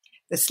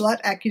 The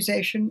slut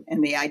accusation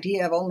and the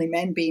idea of only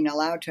men being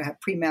allowed to have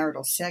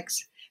premarital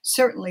sex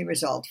certainly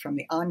result from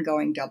the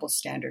ongoing double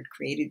standard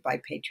created by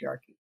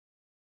patriarchy.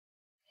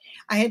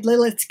 I had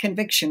Lilith's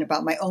conviction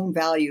about my own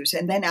values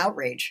and then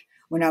outrage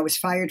when I was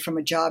fired from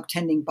a job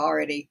tending bar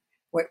at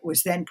what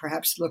was then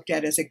perhaps looked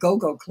at as a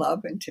go-go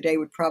club, and today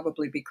would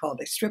probably be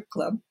called a strip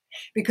club,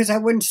 because I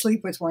wouldn't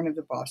sleep with one of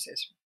the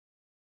bosses.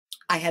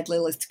 I had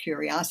Lilith's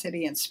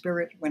curiosity and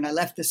spirit when I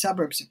left the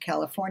suburbs of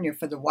California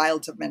for the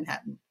wilds of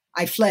Manhattan.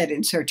 I fled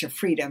in search of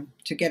freedom,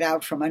 to get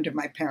out from under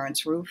my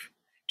parents' roof,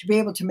 to be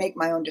able to make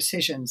my own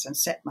decisions and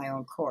set my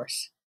own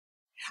course.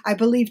 I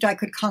believed I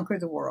could conquer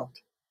the world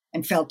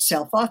and felt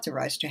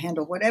self-authorized to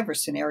handle whatever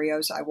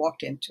scenarios I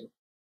walked into.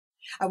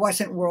 I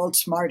wasn't world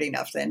smart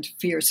enough then to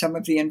fear some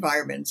of the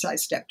environments I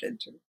stepped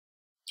into.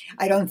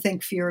 I don't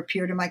think fear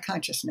appeared in my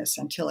consciousness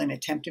until an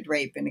attempted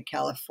rape in a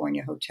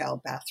California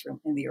hotel bathroom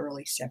in the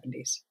early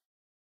 70s.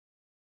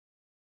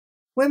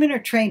 Women are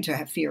trained to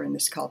have fear in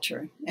this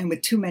culture, and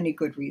with too many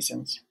good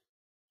reasons.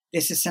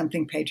 This is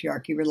something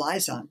patriarchy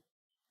relies on,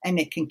 and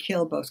it can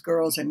kill both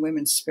girls' and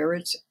women's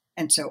spirits,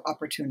 and so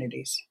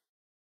opportunities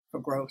for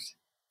growth,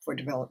 for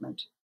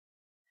development.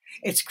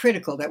 It's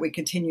critical that we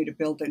continue to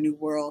build a new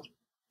world,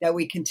 that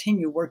we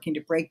continue working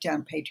to break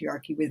down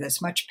patriarchy with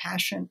as much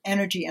passion,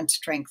 energy, and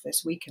strength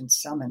as we can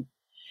summon,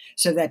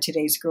 so that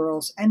today's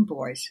girls and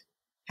boys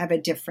have a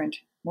different,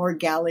 more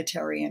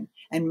egalitarian,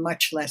 and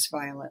much less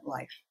violent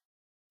life.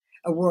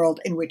 A world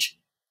in which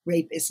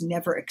rape is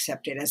never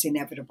accepted as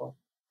inevitable,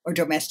 or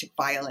domestic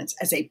violence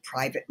as a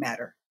private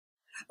matter.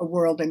 A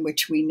world in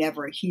which we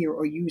never hear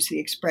or use the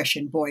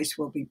expression boys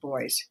will be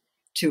boys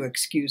to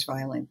excuse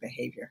violent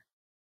behavior.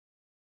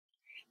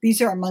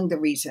 These are among the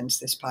reasons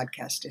this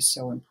podcast is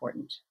so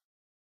important.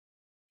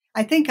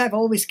 I think I've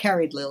always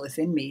carried Lilith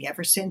in me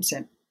ever since,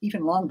 and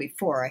even long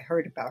before I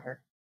heard about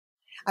her.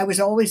 I was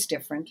always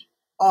different,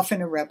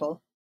 often a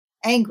rebel,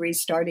 angry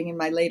starting in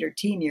my later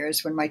teen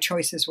years when my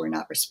choices were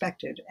not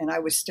respected and I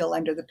was still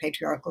under the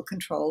patriarchal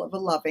control of a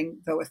loving,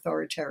 though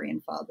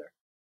authoritarian father.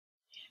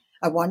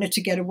 I wanted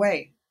to get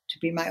away, to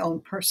be my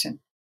own person,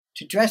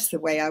 to dress the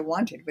way I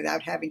wanted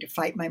without having to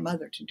fight my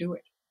mother to do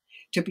it,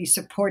 to be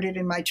supported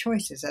in my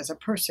choices as a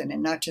person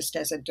and not just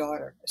as a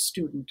daughter, a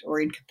student, or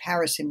in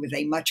comparison with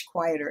a much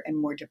quieter and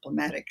more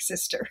diplomatic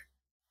sister.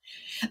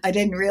 I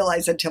didn't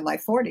realize until my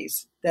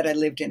 40s that I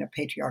lived in a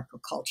patriarchal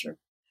culture,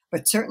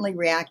 but certainly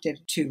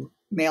reacted to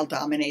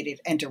male-dominated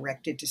and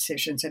directed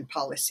decisions and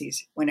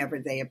policies whenever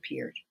they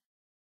appeared.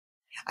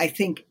 I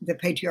think the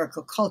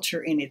patriarchal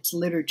culture in its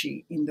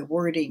liturgy, in the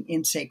wording,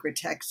 in sacred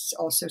texts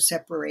also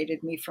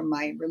separated me from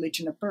my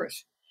religion of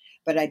birth,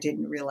 but I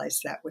didn't realize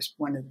that was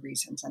one of the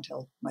reasons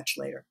until much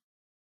later.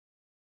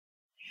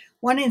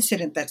 One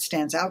incident that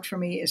stands out for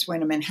me is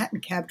when a Manhattan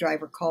cab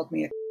driver called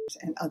me a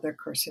and other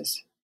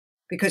curses,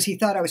 because he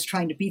thought I was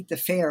trying to beat the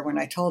fare when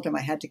I told him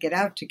I had to get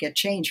out to get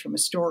change from a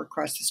store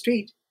across the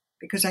street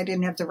because I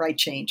didn't have the right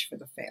change for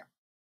the fare.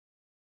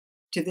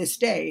 To this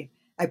day,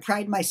 I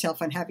pride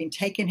myself on having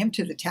taken him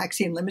to the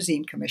Taxi and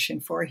Limousine Commission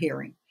for a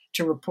hearing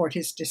to report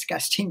his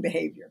disgusting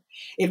behavior.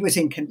 It was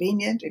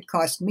inconvenient. It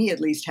cost me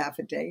at least half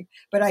a day,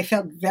 but I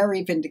felt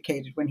very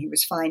vindicated when he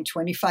was fined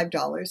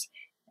 $25.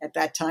 At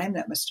that time,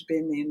 that must have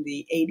been in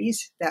the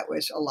 80s. That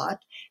was a lot.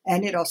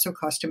 And it also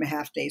cost him a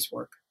half day's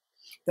work.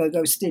 Though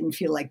those didn't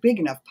feel like big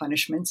enough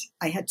punishments,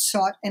 I had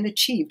sought and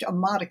achieved a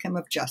modicum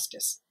of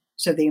justice,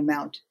 so the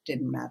amount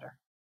didn't matter.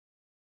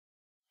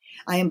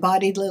 I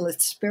embodied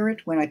Lilith's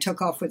spirit when I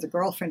took off with a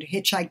girlfriend to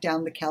hitchhike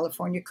down the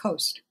California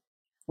coast,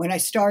 when I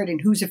starred in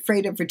Who's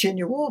Afraid of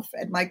Virginia Woolf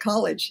at my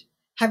college,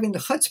 having the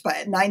chutzpah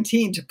at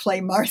 19 to play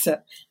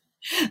Martha,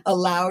 a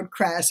loud,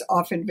 crass,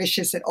 often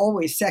vicious, and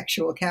always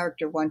sexual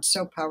character once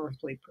so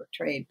powerfully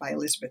portrayed by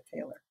Elizabeth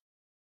Taylor.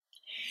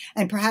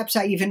 And perhaps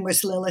I even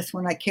was Lilith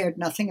when I cared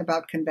nothing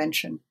about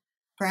convention,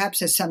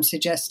 perhaps, as some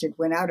suggested,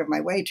 went out of my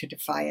way to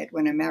defy it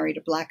when I married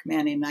a Black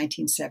man in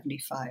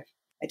 1975.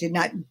 I did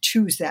not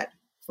choose that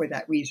for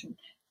that reason,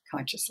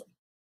 consciously,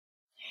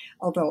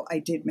 although I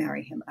did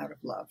marry him out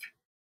of love.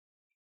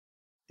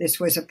 This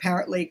was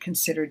apparently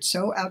considered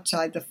so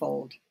outside the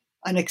fold,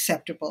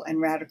 unacceptable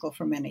and radical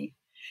for many,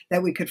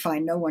 that we could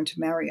find no one to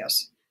marry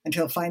us,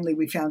 until finally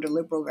we found a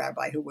liberal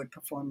rabbi who would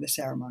perform the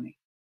ceremony.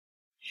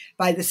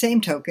 By the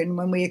same token,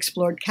 when we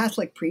explored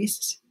Catholic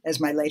priests, as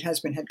my late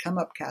husband had come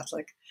up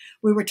Catholic,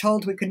 we were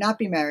told we could not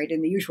be married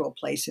in the usual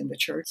place in the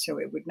church, so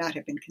it would not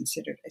have been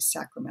considered a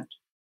sacrament.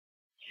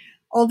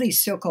 All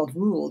these so-called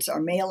rules are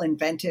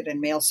male-invented and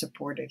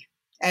male-supported,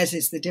 as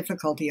is the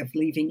difficulty of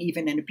leaving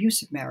even an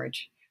abusive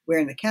marriage, where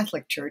in the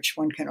Catholic Church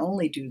one can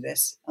only do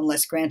this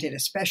unless granted a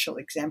special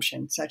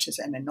exemption, such as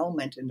an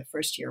annulment in the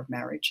first year of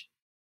marriage.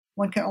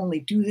 One can only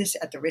do this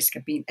at the risk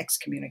of being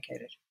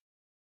excommunicated.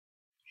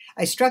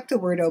 I struck the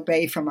word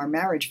obey from our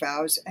marriage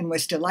vows and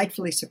was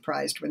delightfully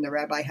surprised when the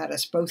rabbi had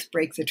us both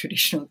break the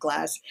traditional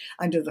glass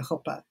under the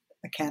chuppah,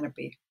 a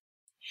canopy.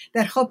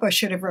 That chuppah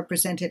should have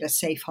represented a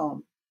safe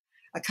home,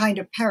 a kind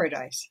of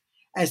paradise,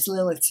 as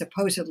Lilith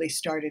supposedly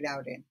started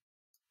out in.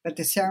 But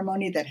the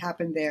ceremony that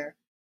happened there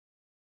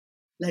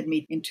led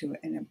me into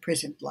an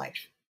imprisoned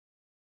life.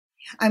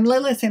 I'm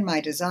Lilith in my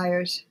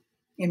desires,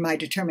 in my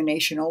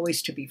determination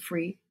always to be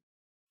free,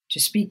 to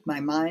speak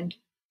my mind,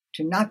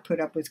 to not put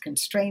up with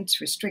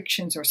constraints,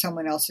 restrictions, or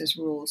someone else's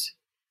rules,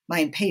 my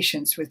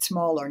impatience with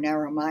small or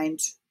narrow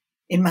minds,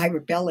 in my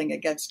rebelling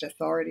against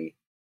authority,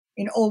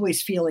 in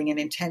always feeling an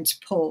intense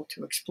pull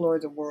to explore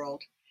the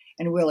world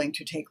and willing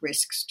to take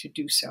risks to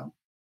do so.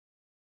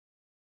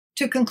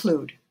 To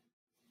conclude,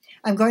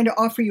 I'm going to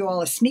offer you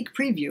all a sneak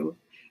preview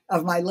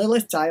of my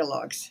Lilith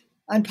Dialogues,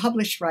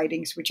 unpublished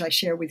writings which I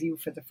share with you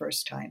for the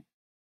first time.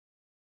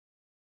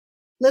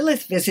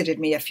 Lilith visited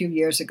me a few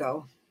years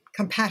ago,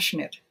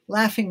 compassionate,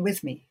 laughing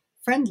with me,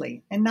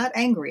 friendly, and not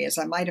angry as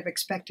I might have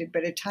expected,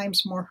 but at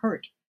times more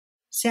hurt,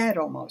 sad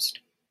almost,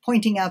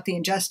 pointing out the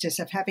injustice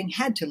of having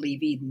had to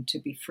leave Eden to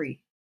be free.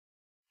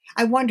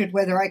 I wondered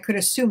whether I could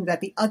assume that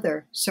the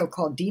other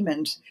so-called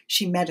demons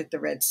she met at the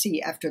Red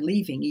Sea after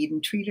leaving Eden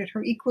treated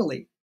her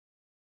equally.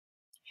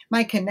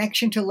 My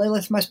connection to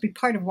Lilith must be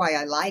part of why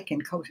I like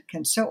and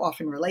can so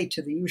often relate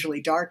to the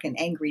usually dark and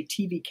angry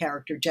TV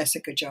character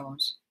Jessica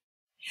Jones.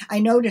 I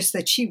notice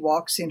that she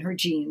walks in her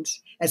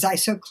jeans, as I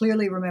so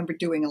clearly remember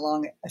doing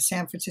along a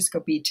San Francisco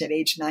beach at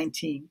age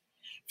 19,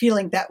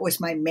 feeling that was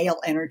my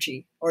male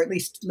energy, or at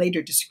least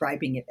later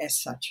describing it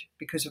as such,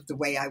 because of the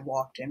way I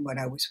walked and what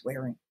I was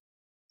wearing.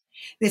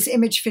 This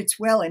image fits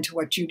well into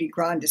what Judy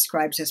Grahn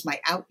describes as my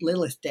out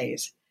Lilith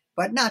days,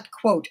 but not,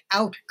 quote,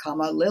 out,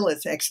 comma,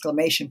 Lilith,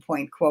 exclamation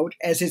point, quote,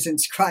 as is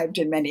inscribed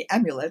in many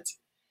amulets.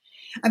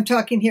 I'm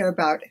talking here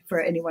about, for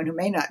anyone who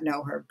may not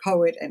know her,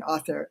 poet and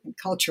author and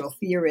cultural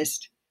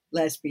theorist,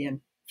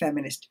 lesbian,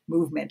 feminist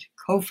movement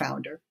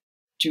co-founder,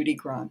 Judy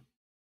Grahn,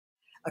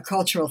 a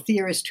cultural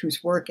theorist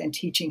whose work and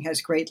teaching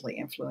has greatly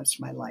influenced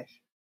my life.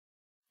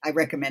 I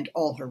recommend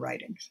all her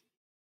writings.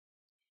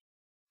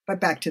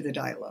 But back to the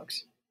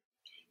dialogues.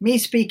 Me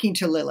speaking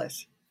to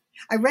Lilith.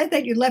 I read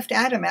that you left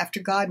Adam after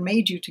God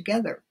made you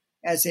together,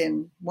 as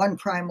in one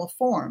primal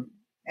form,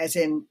 as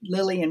in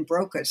Lillian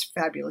Broca's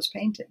fabulous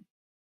painting.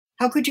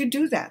 How could you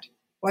do that?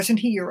 Wasn't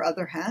he your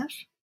other half?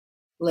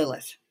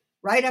 Lilith.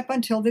 Right up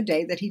until the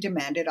day that he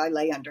demanded I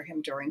lay under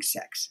him during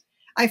sex.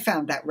 I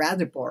found that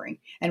rather boring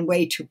and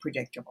way too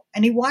predictable.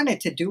 And he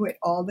wanted to do it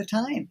all the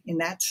time in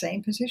that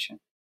same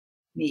position.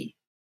 Me.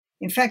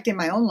 In fact, in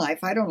my own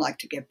life, I don't like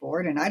to get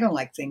bored, and I don't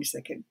like things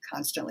that can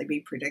constantly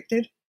be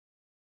predicted.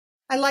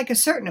 I like a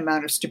certain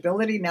amount of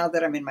stability now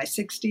that I'm in my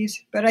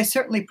 60s, but I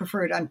certainly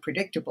preferred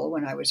unpredictable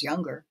when I was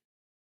younger.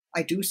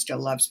 I do still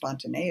love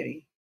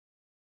spontaneity.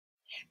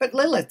 But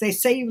Lilith, they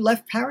say you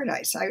left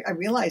paradise. I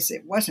realize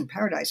it wasn't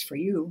paradise for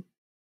you.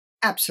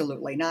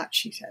 Absolutely not,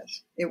 she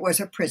says. It was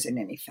a prison,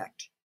 in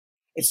effect.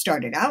 It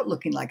started out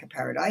looking like a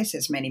paradise,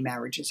 as many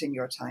marriages in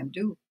your time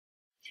do.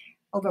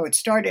 Although it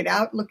started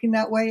out looking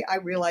that way, I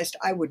realized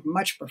I would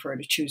much prefer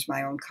to choose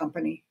my own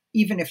company,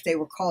 even if they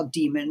were called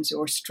demons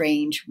or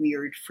strange,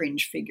 weird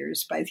fringe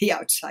figures by the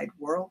outside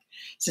world,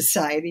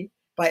 society,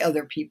 by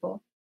other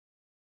people.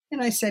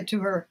 And I said to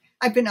her,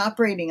 I've been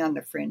operating on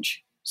the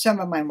fringe.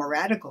 Some of my more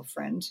radical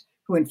friends,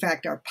 who in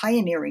fact are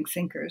pioneering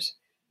thinkers,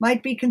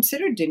 might be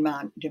considered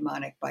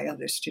demonic by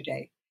others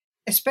today,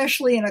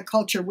 especially in a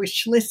culture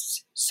which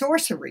lists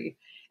sorcery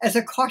as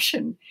a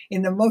caution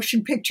in the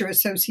Motion Picture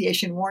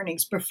Association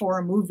warnings before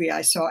a movie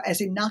I saw as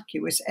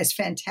innocuous as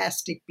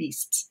Fantastic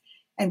Beasts,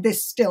 and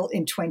this still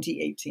in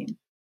 2018.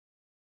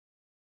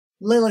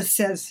 Lilith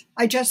says,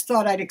 I just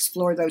thought I'd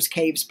explore those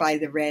caves by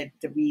the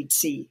Weed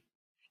Sea.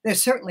 There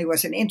certainly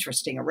was an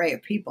interesting array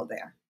of people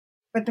there.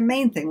 But the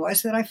main thing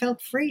was that I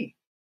felt free.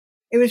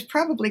 It was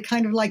probably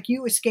kind of like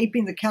you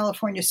escaping the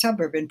California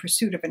suburb in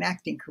pursuit of an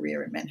acting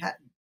career in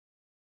Manhattan.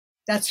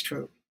 That's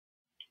true.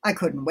 I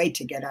couldn't wait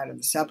to get out of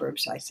the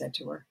suburbs, I said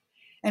to her.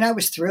 And I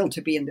was thrilled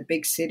to be in the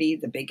big city,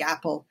 the Big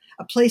Apple,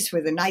 a place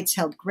where the nights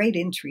held great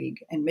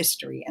intrigue and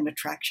mystery and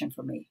attraction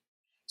for me.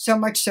 So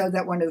much so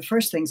that one of the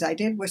first things I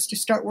did was to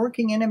start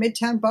working in a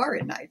midtown bar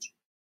at night.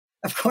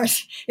 Of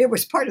course, it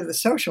was part of the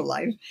social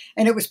life,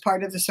 and it is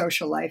part of the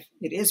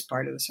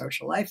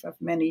social life of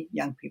many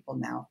young people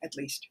now, at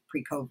least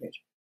pre-COVID.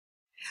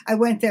 I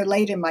went there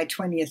late in my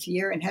 20th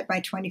year and had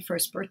my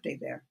 21st birthday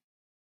there.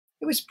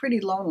 It was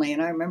pretty lonely,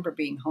 and I remember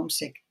being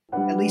homesick,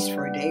 at least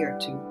for a day or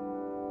two.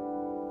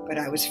 But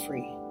I was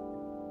free.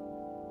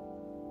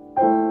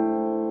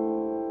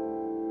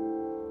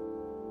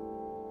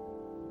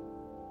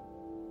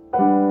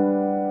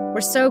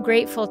 We're so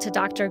grateful to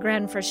Dr.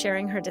 Gren for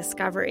sharing her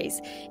discoveries.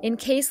 In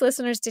case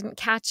listeners didn't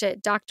catch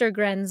it, Dr.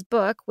 Gren's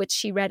book, which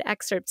she read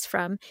excerpts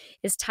from,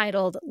 is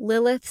titled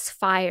Lilith's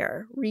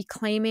Fire: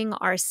 Reclaiming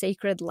Our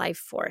Sacred Life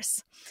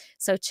Force.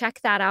 So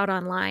check that out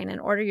online and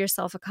order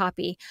yourself a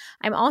copy.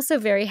 I'm also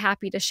very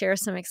happy to share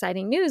some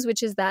exciting news,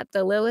 which is that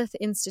the Lilith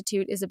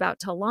Institute is about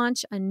to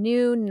launch a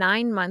new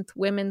 9-month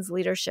women's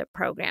leadership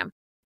program.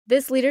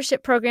 This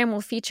leadership program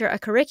will feature a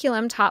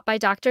curriculum taught by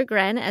Dr.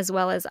 Gren, as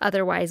well as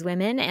other wise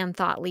women and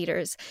thought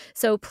leaders.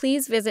 So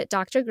please visit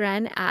Dr.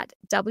 Gren at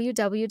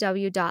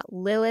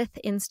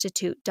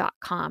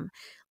www.lilithinstitute.com.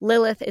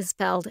 Lilith is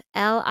spelled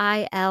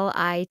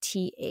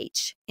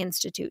Lilith,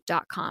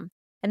 institute.com.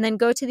 And then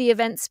go to the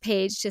events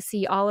page to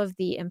see all of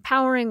the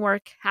empowering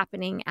work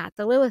happening at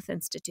the Lilith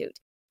Institute.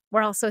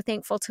 We're also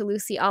thankful to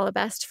Lucy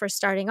Allebest for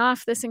starting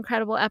off this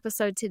incredible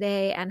episode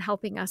today and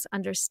helping us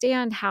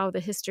understand how the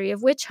history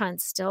of witch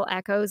hunts still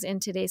echoes in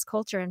today's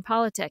culture and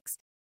politics.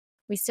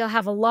 We still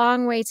have a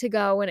long way to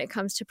go when it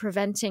comes to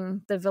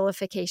preventing the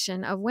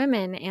vilification of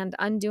women and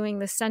undoing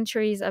the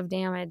centuries of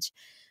damage.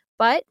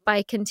 But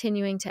by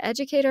continuing to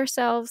educate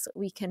ourselves,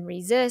 we can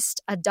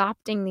resist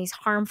adopting these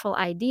harmful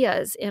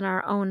ideas in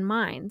our own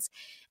minds,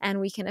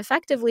 and we can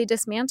effectively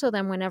dismantle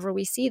them whenever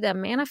we see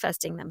them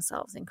manifesting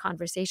themselves in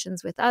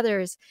conversations with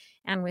others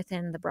and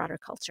within the broader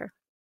culture.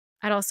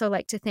 I'd also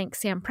like to thank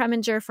Sam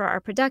Preminger for our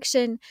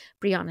production,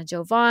 Brianna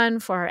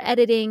Jovan for our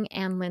editing,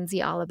 and Lindsay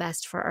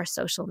Allebest for our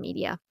social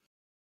media.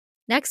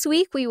 Next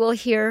week, we will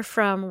hear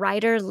from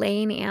writer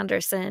Lane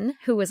Anderson,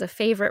 who was a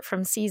favorite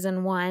from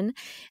season 1,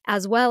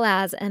 as well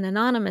as an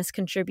anonymous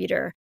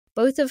contributor,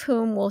 both of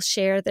whom will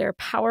share their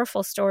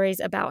powerful stories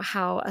about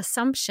how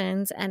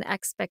assumptions and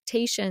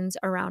expectations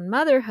around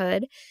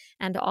motherhood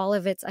and all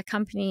of its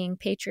accompanying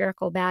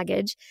patriarchal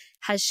baggage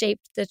has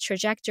shaped the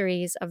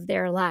trajectories of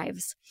their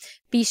lives.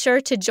 Be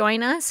sure to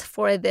join us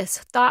for this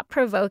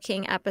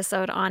thought-provoking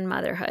episode on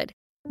motherhood,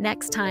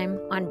 next time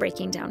on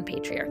Breaking Down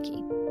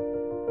Patriarchy.